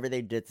that whenever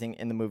they did sing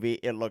in the movie,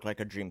 it looked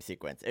like a dream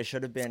sequence. It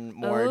should have been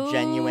more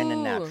genuine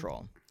and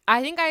natural.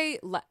 I think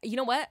you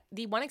know what?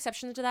 The one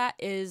exception to that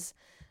is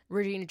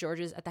Regina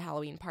George's at the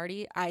Halloween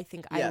party. I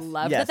think I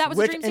loved that was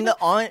a dream sequence.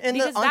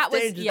 Because that was-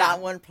 stage, yeah.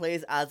 that one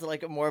plays as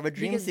like more of a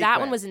dream because sequence. that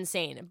one was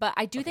insane. But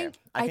I do think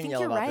I can think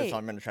yell you're about right. this, so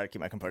I'm going to try to keep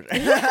my composure.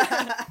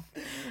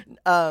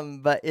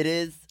 But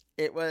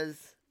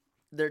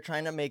they're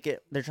trying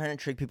to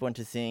trick people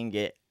into seeing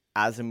it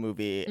as a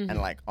movie and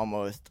like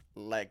almost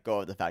let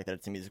go of the fact that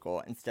it's a musical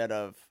instead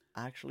of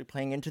actually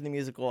playing into the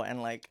musical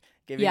and like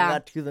giving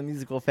that to the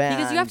musical fans.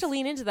 Because you have to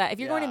lean into that. If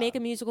you're going to make a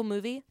musical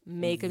movie,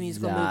 make a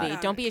musical movie.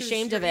 Yeah, Don't be 'cause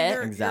ashamed you're of it.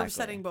 either- Exactly. You're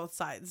setting both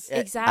sides.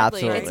 Exactly.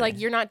 Absolutely. It's like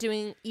you're not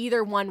doing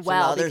either one So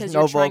well now there's because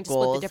no you're trying to split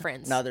vocals, the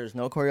difference. Now there's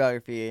no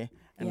choreography,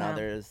 and now Yeah.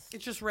 there's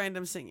It's just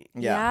random singing.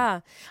 Yeah.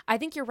 I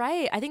think you're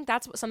right. I think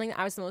that's something that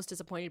I was the most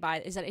disappointed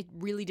by is that it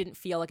really didn't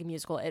feel like a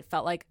musical. It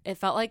felt like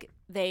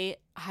they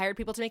hired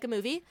people to make a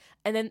movie,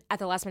 and then at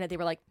the last minute they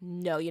were like,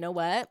 "No, you know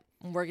what?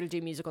 we're gonna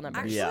do musical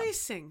numbers. Actually,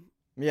 sing.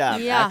 Yeah,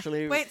 Yeah.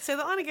 actually. Wait, say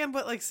the line again,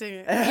 but like sing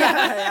it.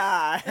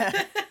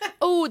 Yeah.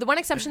 Oh, the one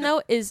exception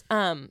though is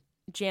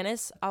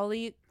Janice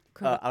Ali.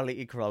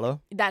 Ali Icarello.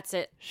 That's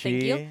it.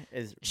 Thank She you.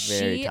 is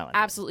very She talented.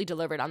 absolutely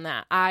delivered on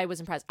that. I was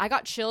impressed. I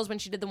got chills when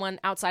she did the one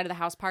outside of the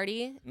house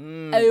party.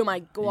 Mm. Oh my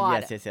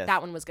god. Yes.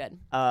 That one was good.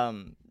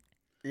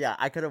 Yeah,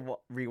 I could have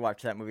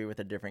rewatched that movie with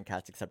a different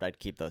cast, except I'd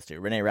keep those two: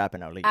 Renee Rapp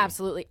and Ali.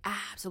 Absolutely. I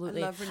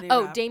love Renee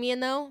Oh, Rapp.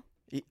 Damien though?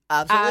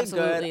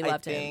 Absolutely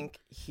loved good. I him. think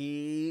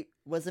he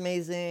was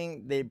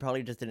amazing. They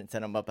probably just didn't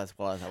set him up as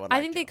well as I would.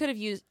 I think they could have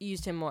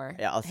used him more.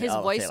 Yeah, I'll say his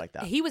it voice like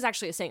that. He was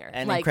actually a singer.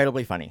 And like,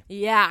 incredibly funny.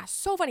 yeah,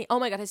 so funny. Oh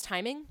my god, his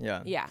timing.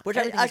 Yeah. Yeah. Which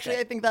everything was actually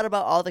great. I think that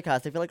about all the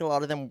cast. I feel like a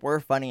lot of them were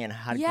funny and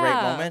had great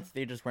Yeah. moments.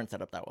 They just weren't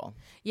set up that well.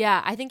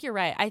 Yeah, I think you're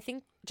right. I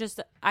think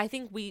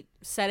we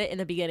said it in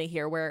the beginning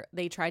here where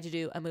they tried to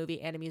do a movie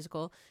and a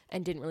musical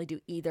and didn't really do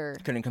either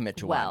Couldn't commit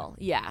to well. one.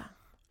 Yeah.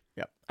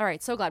 Yep. All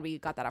right, so glad we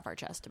got that off our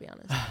chest, to be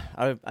honest.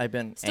 I've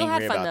been Still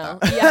had angry fun about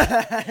though. that.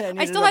 Yeah. I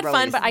needed still a had fun,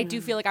 release. but I do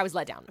feel like I was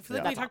let down. I feel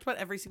like That's we all. talked about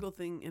every single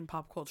thing in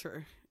pop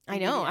culture. I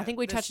know. I media think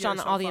we this touched year on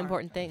so all the far.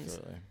 important things.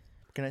 Absolutely.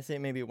 Can I say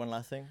maybe one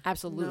last thing?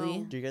 Absolutely.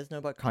 No. Do you guys know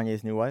about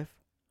Kanye's new wife?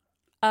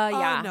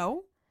 Yeah.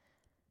 No.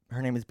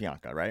 Her name is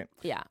Bianca, right?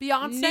 Yeah.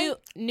 Beyonce?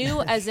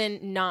 New as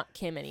in not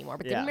Kim anymore,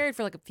 but they've Yeah. been married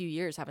for like a few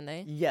years, haven't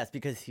they? Yes,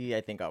 because he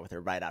I think got with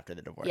her right after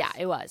the divorce. Yeah,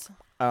 it was.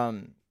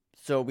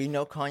 So we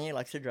know Kanye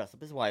likes to dress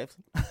up his wives.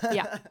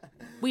 Yeah.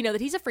 We know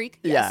that he's a freak.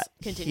 Yes.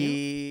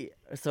 Continue.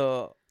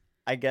 So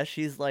I guess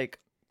she's like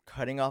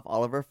cutting off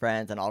all of her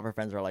friends, and all of her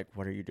friends are like,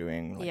 "What are you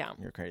doing? Like, Yeah.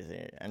 You're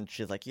crazy." And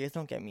she's like, "You guys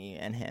don't get me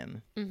and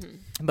him."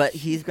 Mm-hmm. But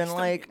he's been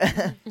like,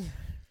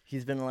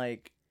 he's been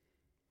like,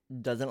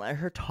 doesn't let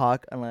her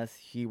talk unless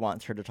he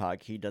wants her to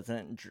talk. He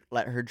doesn't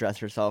let her dress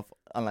herself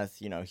unless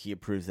he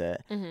approves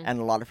it. Mm-hmm. And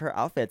a lot of her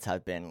outfits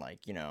have been like,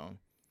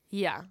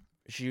 Yeah.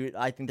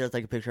 I think there's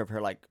like a picture of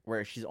her like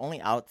where she's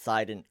only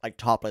outside and like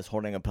topless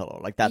holding a pillow.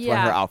 Like that's what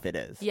Yeah. her outfit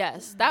is.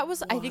 Yes, that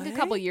was I think a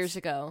couple What? years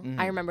ago. Mhm.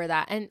 I remember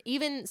that, and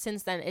even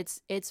since then,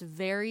 it's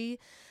very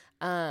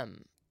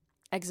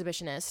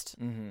exhibitionist.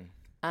 Mm-hmm.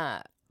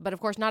 But of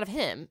course, not of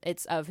him.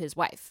 It's of his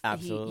wife.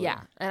 Absolutely.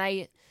 Yeah, and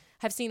I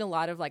have seen a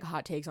lot of like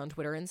hot takes on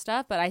Twitter and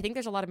stuff, but I think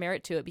there's a lot of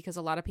merit to it because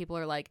a lot of people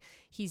are like,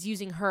 he's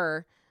using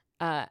her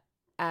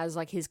as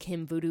like his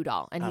Kim voodoo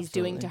doll, and he's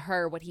doing to Absolutely.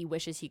 her what he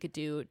wishes he could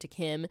do to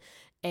Kim,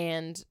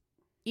 and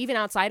even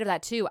outside of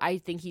that too, I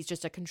think he's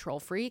just a control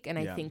freak, and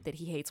I Yeah. think that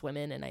he hates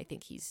women, and I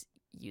think he's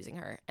using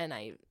her, and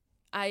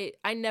I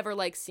never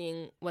like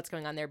seeing what's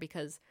going on there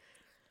because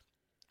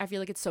I feel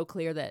like it's so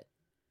clear that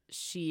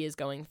she is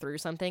going through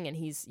something, and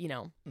he's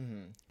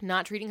Mm-hmm.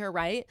 not treating her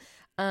right,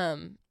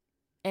 and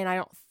I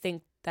don't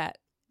think that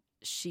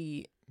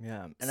she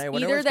Yeah, and I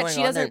wonder either what's that going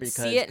she on there doesn't because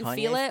see it and Kanye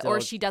feel it, or still-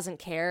 she doesn't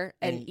care,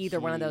 and either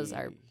one of those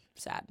are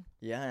sad.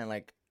 Yeah, and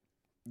like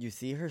you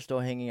see her still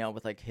hanging out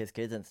with like his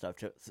kids and stuff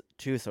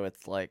too. So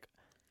it's like,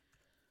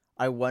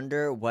 I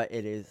wonder what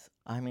it is.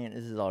 I mean,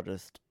 this is all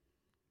just,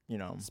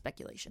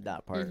 Speculation.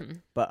 that part.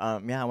 Mhm. But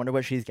yeah, I wonder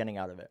what she's getting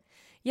out of it,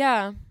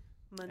 Yeah,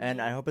 and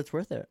I hope it's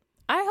worth it.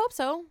 I hope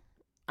so.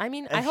 I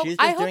mean, If I hope she's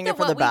I just hope doing that it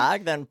for the what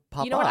bag, then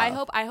pop you know what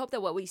off. I hope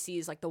that what we see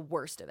is like the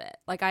worst of it.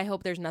 Like I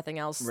hope there's nothing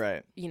else,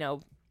 Right.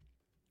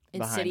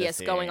 Insidious Behind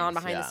the going on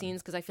scenes, behind the yeah.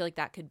 scenes, because I feel like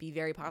that could be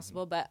very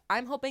possible. But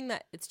I'm hoping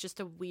that it's just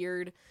a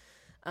weird.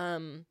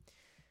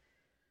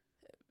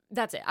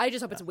 That's it. I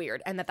just hope it's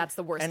weird, and that's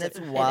the worst. And it's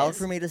it wild is.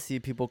 for me to see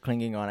people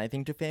clinging on, I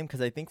think, to fame, because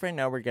I think right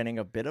now we're getting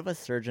a bit of a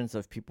surgence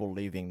of people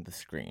leaving the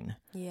screen.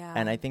 Yeah,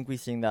 And I think we're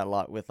seeing that a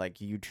lot with like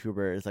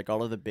YouTubers, like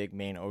all of the big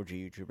main OG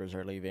YouTubers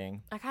are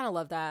leaving. I kind of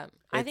love that.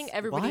 I think It's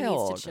everybody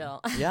wild. needs to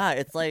chill. Yeah,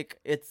 it's like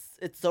it's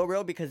so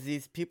real because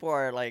these people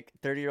are like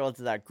 30-year-olds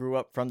that grew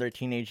up from their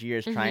teenage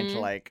years trying to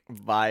Mhm.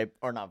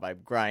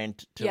 like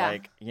grind to Yeah.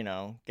 like,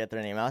 get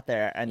their name out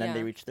there, and then Yeah.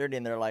 they reach 30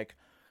 and they're like,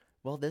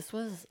 well, this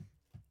was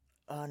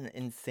an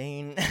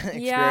insane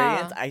experience.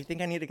 Yeah. I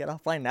think I need to get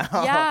offline now.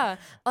 Yeah,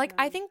 like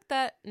I think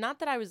that not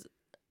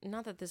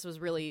that this was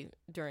really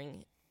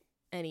during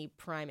any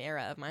prime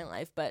era of my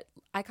life, but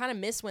I kind of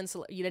miss when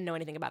you didn't know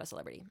anything about a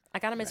celebrity. I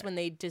kind of miss Right. when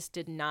they just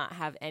did not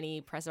have any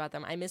press about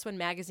them. I miss when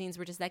magazines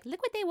were just like,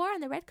 look what they wore on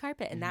the red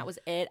carpet, and that was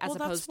it, as Well,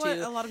 opposed that's what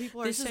to a lot of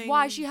people are this saying. is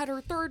why she had her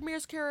third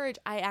miscarriage.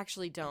 I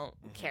actually don't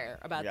care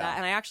about Yeah. that,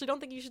 and I actually don't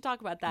think you should talk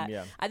about that.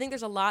 Yeah. I think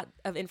there's a lot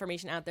of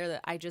information out there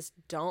that I just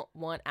don't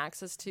want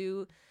access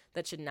to,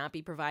 that should not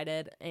be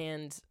provided,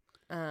 and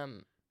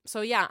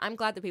so yeah, I'm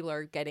glad that people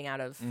are getting out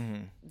of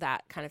Mm-hmm.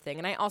 that kind of thing.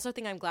 And I also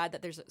think I'm glad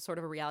that there's sort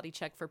of a reality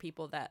check for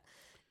people that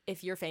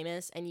if you're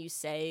famous and you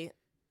say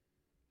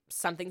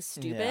something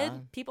stupid, Yeah.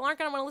 people aren't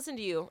going to want to listen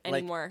to you Like,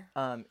 anymore.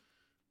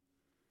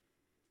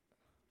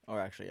 Or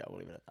actually, yeah, we'll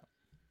leave it at that.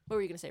 What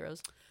were you going to say,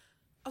 Rose?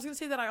 I was gonna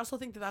say that I also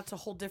think that that's a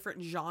whole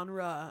different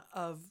genre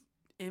of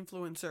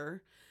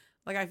influencer.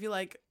 Like I feel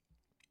like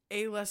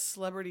A-list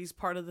celebrities,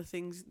 part of the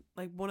things,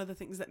 like one of the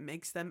things that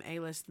makes them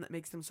A-list and that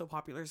makes them so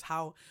popular is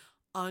how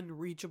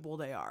unreachable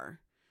they are.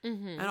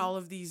 Mm-hmm. And all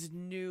of these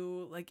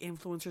new like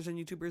influencers and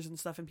YouTubers and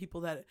stuff and people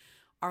that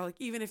are like,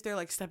 even if they're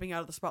like stepping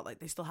out of the spotlight,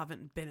 they still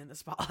haven't been in the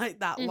spotlight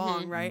that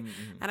long, right?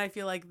 And I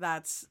feel like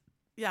that's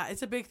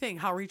it's a big thing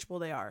how reachable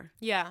they are.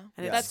 Yeah,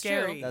 and it's that's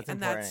scary. true. That's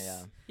and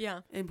important.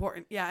 that's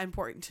important.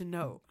 important to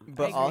know.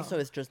 But also,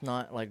 it's just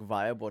not like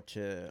viable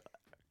to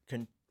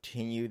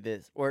continue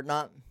this, or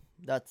not.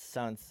 That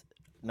sounds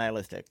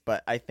nihilistic,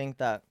 but I think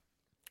that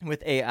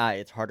with AI,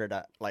 it's harder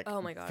to like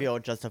feel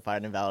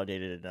justified and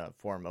validated in a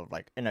form of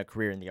like in a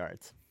career in the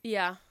arts.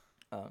 Yeah.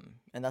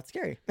 And that's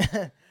scary.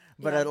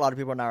 But a lot of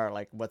people now are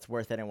like, what's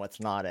worth it and what's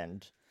not.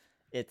 And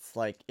it's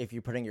like, if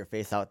you're putting your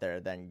face out there,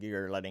 then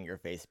you're letting your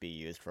face be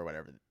used for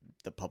whatever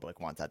the public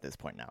wants at this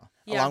point now,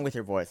 along with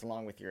your voice,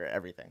 along with your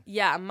everything.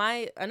 Yeah.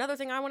 Another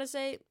thing I want to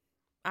say,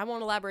 I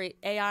won't elaborate.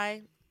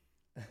 AI,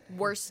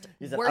 worst.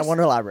 I want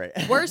to elaborate.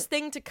 Worst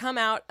thing to come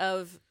out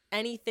of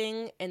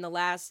anything in the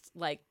last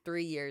like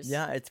 3 years.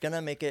 Yeah, it's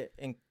gonna make it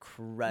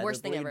incredibly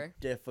Worst thing ever.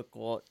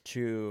 difficult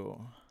to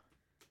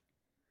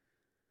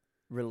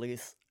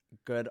release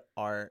good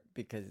art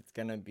because it's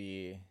gonna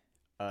be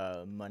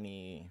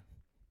money.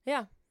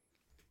 Yeah,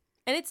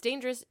 and it's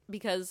dangerous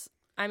because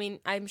I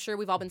mean I'm sure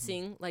we've all been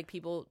seeing like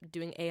people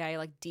doing AI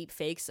like deep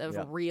fakes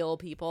of real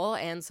people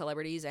and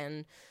celebrities,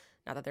 and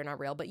not that they're not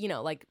real, but you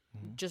know, like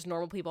just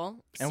normal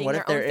people. And what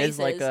if there is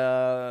like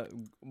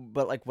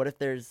what if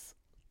there's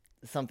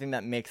something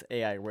that makes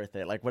AI worth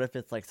it? Like, what if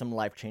it's like some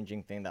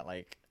life-changing thing that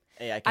like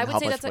AI can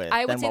help us with?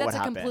 I would say that's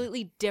a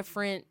completely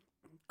different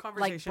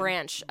like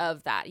branch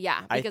of that.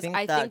 Yeah, because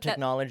I think that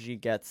technology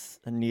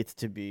needs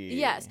to be.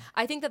 Yes,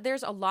 I think that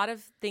there's a lot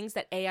of things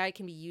that AI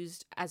can be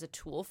used as a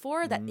tool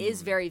for that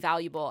is very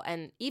valuable,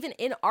 and even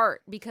in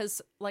art,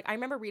 because like I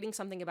remember reading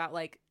something about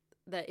like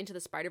the Into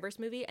the Spider-Verse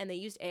movie, and they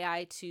used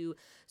AI to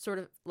sort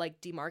of like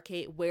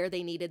demarcate where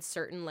they needed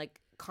certain like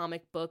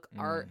comic book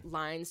art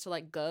lines to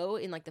like go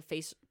in like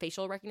the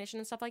facial recognition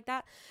and stuff like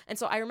that. And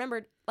so I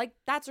remembered like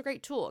that's a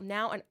great tool.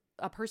 Now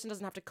a person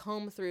doesn't have to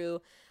comb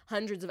through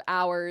hundreds of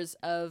hours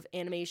of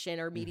animation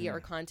or media or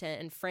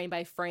content and frame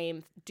by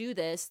frame do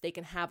this. They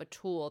can have a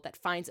tool that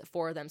finds it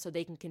for them so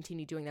they can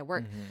continue doing their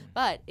work.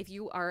 But if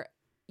you are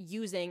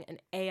using an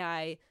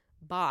AI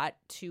bot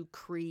to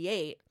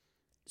create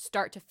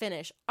start to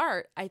finish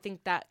art, I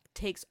think that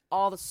takes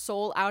all the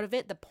soul out of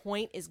it. The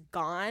point is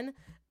gone.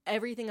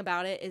 Everything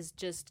about it is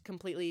just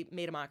completely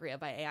made a mockery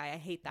of by AI. I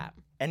hate that.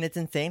 And it's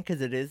insane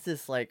because it is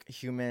this like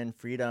human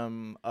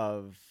freedom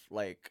of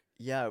like,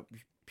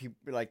 people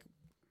like,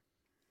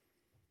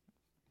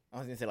 I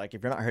was gonna say like,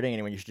 if you're not hurting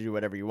anyone, you should do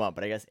whatever you want.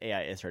 But I guess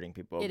AI is hurting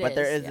people.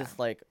 There is this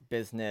like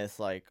business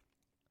like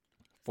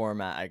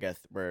format, I guess,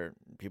 where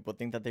people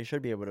think that they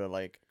should be able to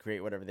like create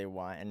whatever they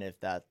want, and if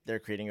that they're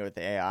creating it with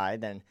the AI,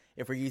 then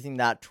if we're using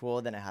that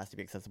tool, then it has to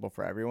be accessible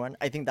for everyone.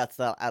 I think that's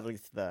at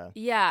least the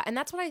and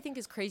that's what I think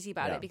is crazy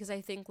about it, because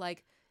I think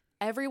like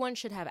everyone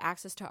should have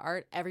access to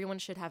art, everyone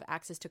should have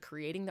access to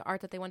creating the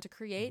art that they want to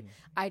create.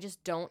 I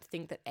just don't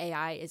think that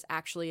AI is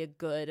actually a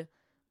good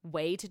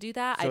way to do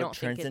that. So I don't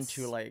think it turns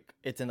into like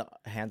it's in the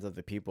hands of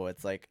the people.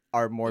 It's like,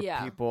 are more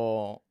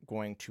people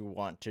going to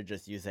want to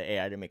just use the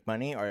AI to make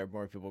money, or are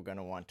more people going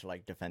to want to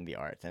like defend the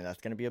arts? And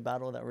that's going to be a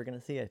battle that we're going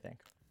to see, I think.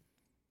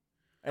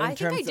 I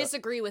think I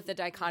disagree with the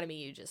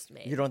dichotomy you just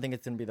made. You don't think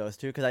it's going to be those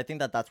two? Because I think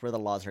that that's where the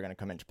laws are going to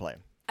come into play.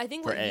 I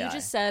think what AI. You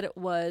just said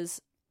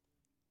was,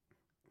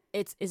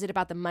 is it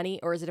about the money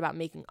or is it about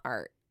making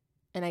art?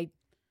 And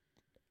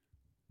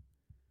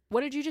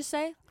what did you just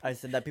say? I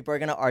said that people are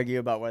going to argue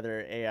about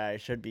whether AI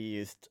should be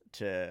used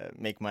to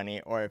make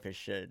money, or if it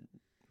should,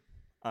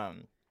 or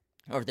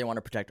if they want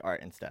to protect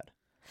art instead.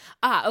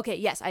 Okay.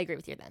 Yes, I agree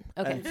with you then.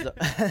 Okay. So,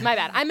 my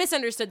bad. I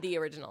misunderstood the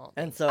original.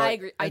 And so I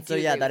agree. I do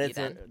agree that with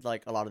is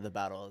like a lot of the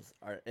battles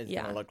is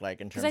going to look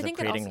like in terms of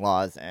creating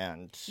laws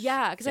and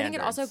because I think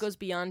it also goes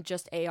beyond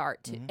just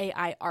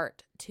AI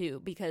art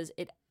too, because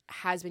it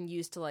has been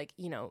used to like,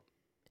 you know,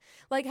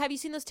 like have you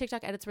seen those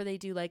TikTok edits where they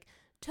do like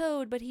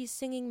Toad, but he's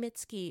singing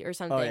Mitski or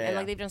something, and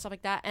like they've done stuff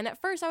like that. And at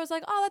first I was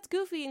like, oh, that's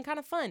goofy and kind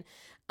of fun.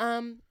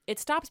 It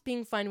stops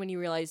being fun when you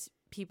realize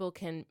people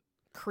can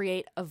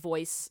create a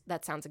voice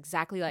that sounds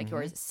exactly like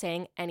yours,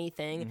 saying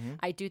anything.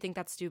 I do think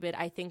that's stupid.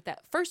 I think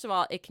that first of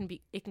all, it can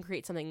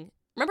create something.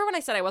 Remember when I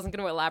said I wasn't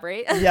going to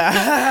elaborate?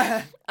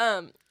 Yeah.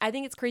 I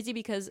think it's crazy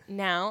because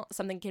now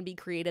something can be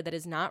created that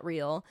is not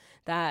real,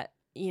 that,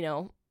 you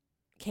know,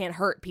 can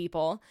hurt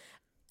people.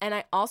 And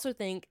I also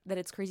think that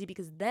it's crazy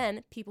because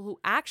then people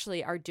who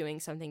actually are doing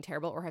something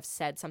terrible or have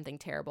said something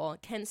terrible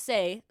can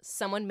say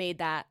someone made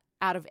that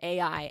out of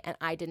AI and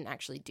I didn't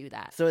actually do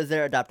that. So is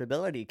there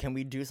adaptability? Can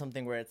we do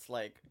something where it's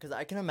like, because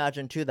I can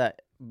imagine too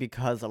that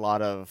because a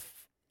lot of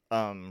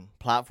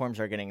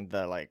platforms are getting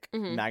the like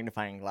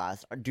magnifying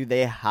glass, do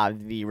they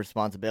have the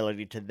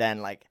responsibility to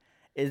then like,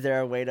 is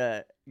there a way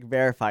to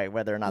verify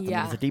whether or not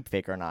something's a deep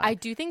fake or not? I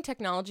do think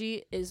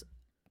technology is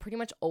pretty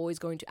much always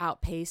going to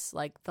outpace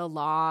like the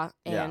law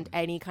and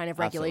any kind of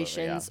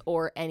regulations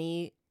or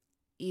any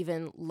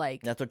even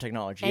like that's what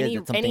technology is.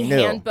 It's something any new.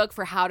 Handbook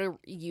for how to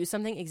use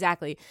something.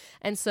 Exactly.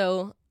 And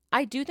so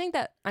I do think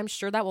that I'm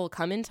sure that will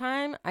come in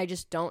time. I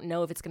just don't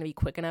know if it's going to be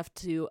quick enough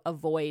to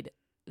avoid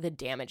the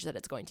damage that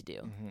it's going to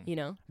do, you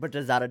know? But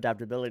does that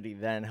adaptability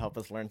then help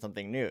us learn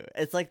something new?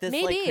 It's like this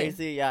like Maybe.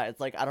 crazy, yeah, it's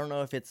like I don't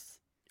know if it's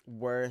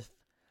worth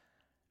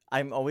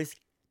I'm always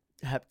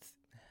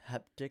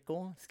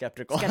skeptical.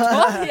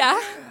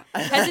 Yeah.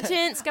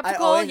 Hesitant,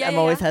 skeptical. I'm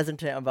always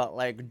hesitant about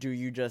like, do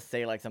you just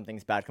say like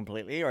something's bad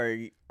completely,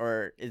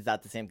 or is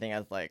that the same thing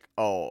as like,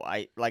 oh,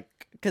 I like,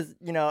 because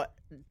you know,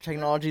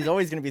 technology is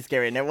always going to be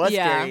scary, and it was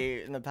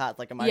scary in the past.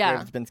 Like a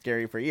microwave's been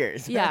scary for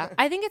years. Yeah,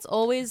 I think it's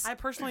always. I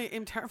personally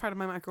am terrified of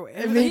my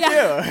microwave. Me too.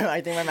 I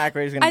think my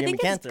microwave is going to give me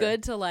cancer. I think it's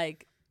good to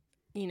like,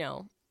 you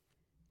know,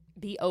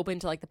 be open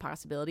to like the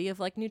possibility of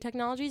like new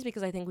technologies,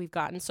 because I think we've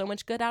gotten so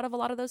much good out of a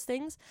lot of those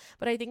things.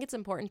 But I think it's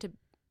important to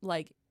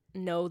like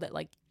know that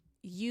like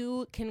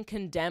you can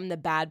condemn the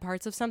bad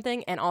parts of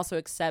something and also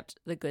accept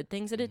the good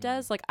things that it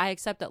does. Like I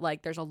accept that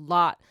like there's a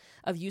lot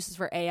of uses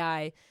for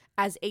AI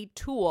as a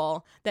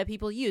tool that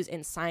people use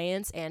in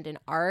science and in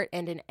art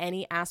and in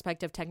any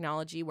aspect of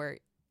technology, where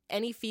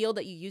any field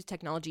that you use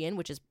technology in,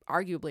 which is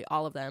arguably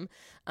all of them,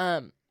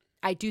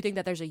 I do think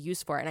that there's a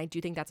use for it, and I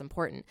do think that's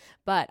important.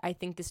 But I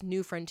think this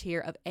new frontier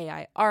of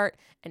AI art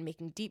and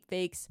making deep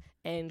fakes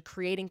and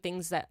creating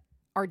things that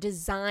are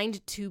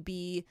designed to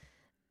be,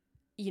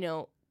 you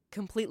know,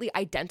 completely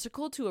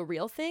identical to a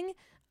real thing,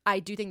 I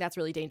do think that's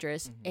really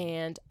dangerous,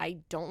 and I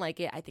don't like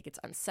it. I think it's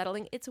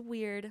unsettling. It's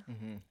weird.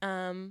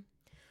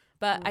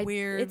 But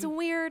it's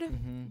weird.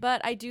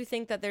 But I do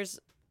think that there's,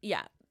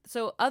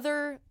 so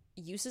other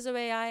uses of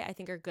AI I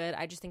think are good.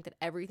 I just think that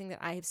everything that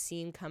I have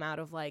seen come out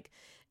of like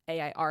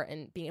AI art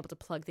and being able to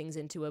plug things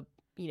into a,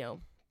 you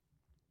know,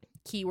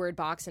 keyword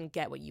box and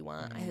get what you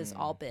want has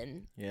all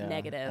been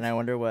negative. And I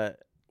wonder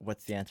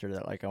what's the answer to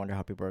that. Like, I wonder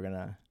how people are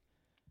gonna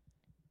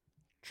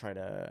try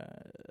to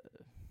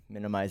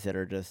minimize it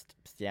or just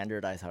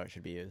standardize how it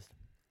should be used.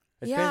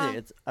 It's crazy.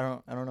 It's I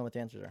don't know what the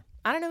answers are.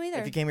 I don't know either.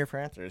 If you came here for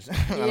answers, I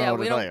don't know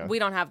what to tell you. We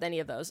don't have any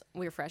of those.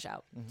 We're fresh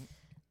out.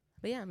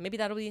 But yeah, maybe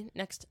that'll be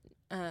next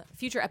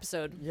future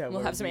episode. Yeah,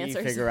 we'll have some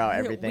answers. Figure out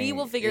everything. We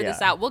will figure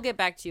this out. We'll get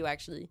back to you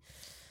actually.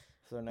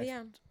 So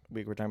next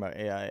week we're talking about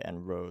AI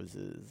and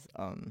Rose's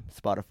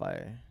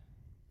Spotify.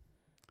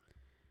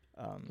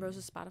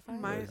 Rose's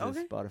Spotify?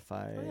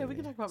 Spotify. Oh, yeah, we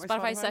can talk about my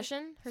Spotify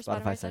session? Her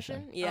Spotify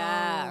session?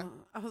 Yeah.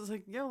 I was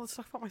like, let's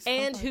talk about my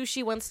Spotify. And who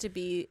she wants to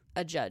be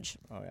a judge.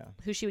 Oh, yeah.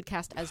 Who she would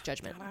cast as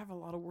judgment. God, I have a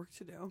lot of work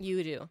to do.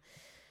 You do.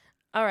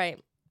 All right.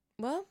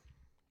 Well,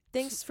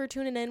 thanks for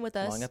tuning in with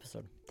us. Long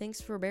episode. Thanks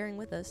for bearing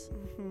with us.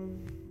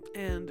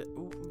 And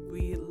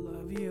we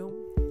love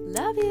you.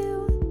 Love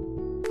you.